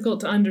so difficult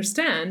to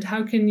understand.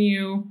 How can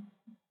you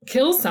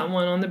kill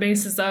someone on the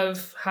basis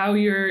of how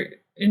you're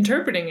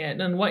interpreting it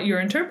and what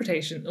your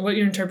interpretation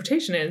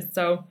is?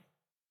 So,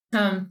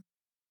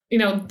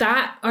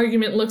 that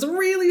argument looks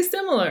really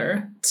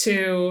similar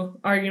to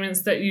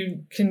arguments that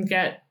you can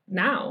get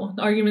now,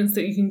 arguments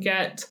that you can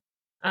get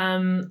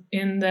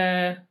in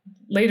the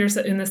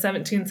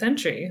 17th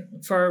century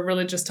for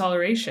religious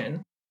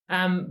toleration.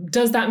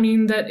 Does that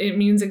mean that it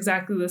means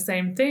exactly the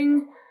same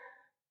thing?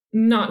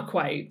 Not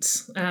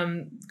quite.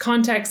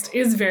 Context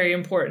is very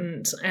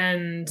important,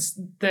 and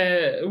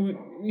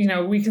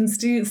we can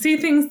see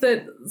things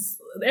that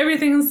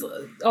everything's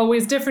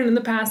always different in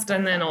the past,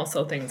 and then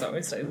also things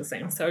always stay the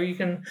same. So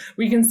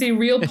we can see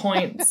real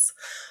points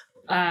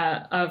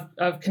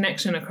of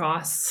connection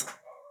across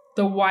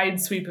the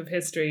wide sweep of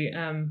history.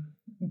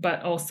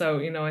 But also,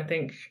 I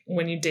think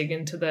when you dig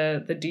into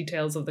the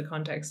details of the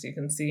context, you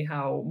can see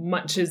how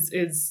much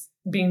is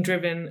being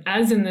driven,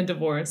 as in the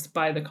divorce,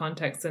 by the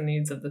context and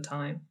needs of the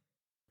time.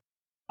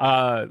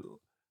 I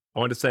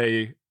want to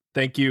say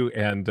thank you,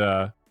 and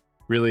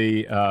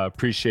really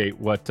appreciate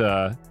what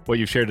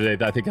you've shared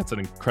today. I think that's an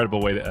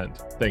incredible way to end.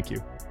 Thank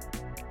you.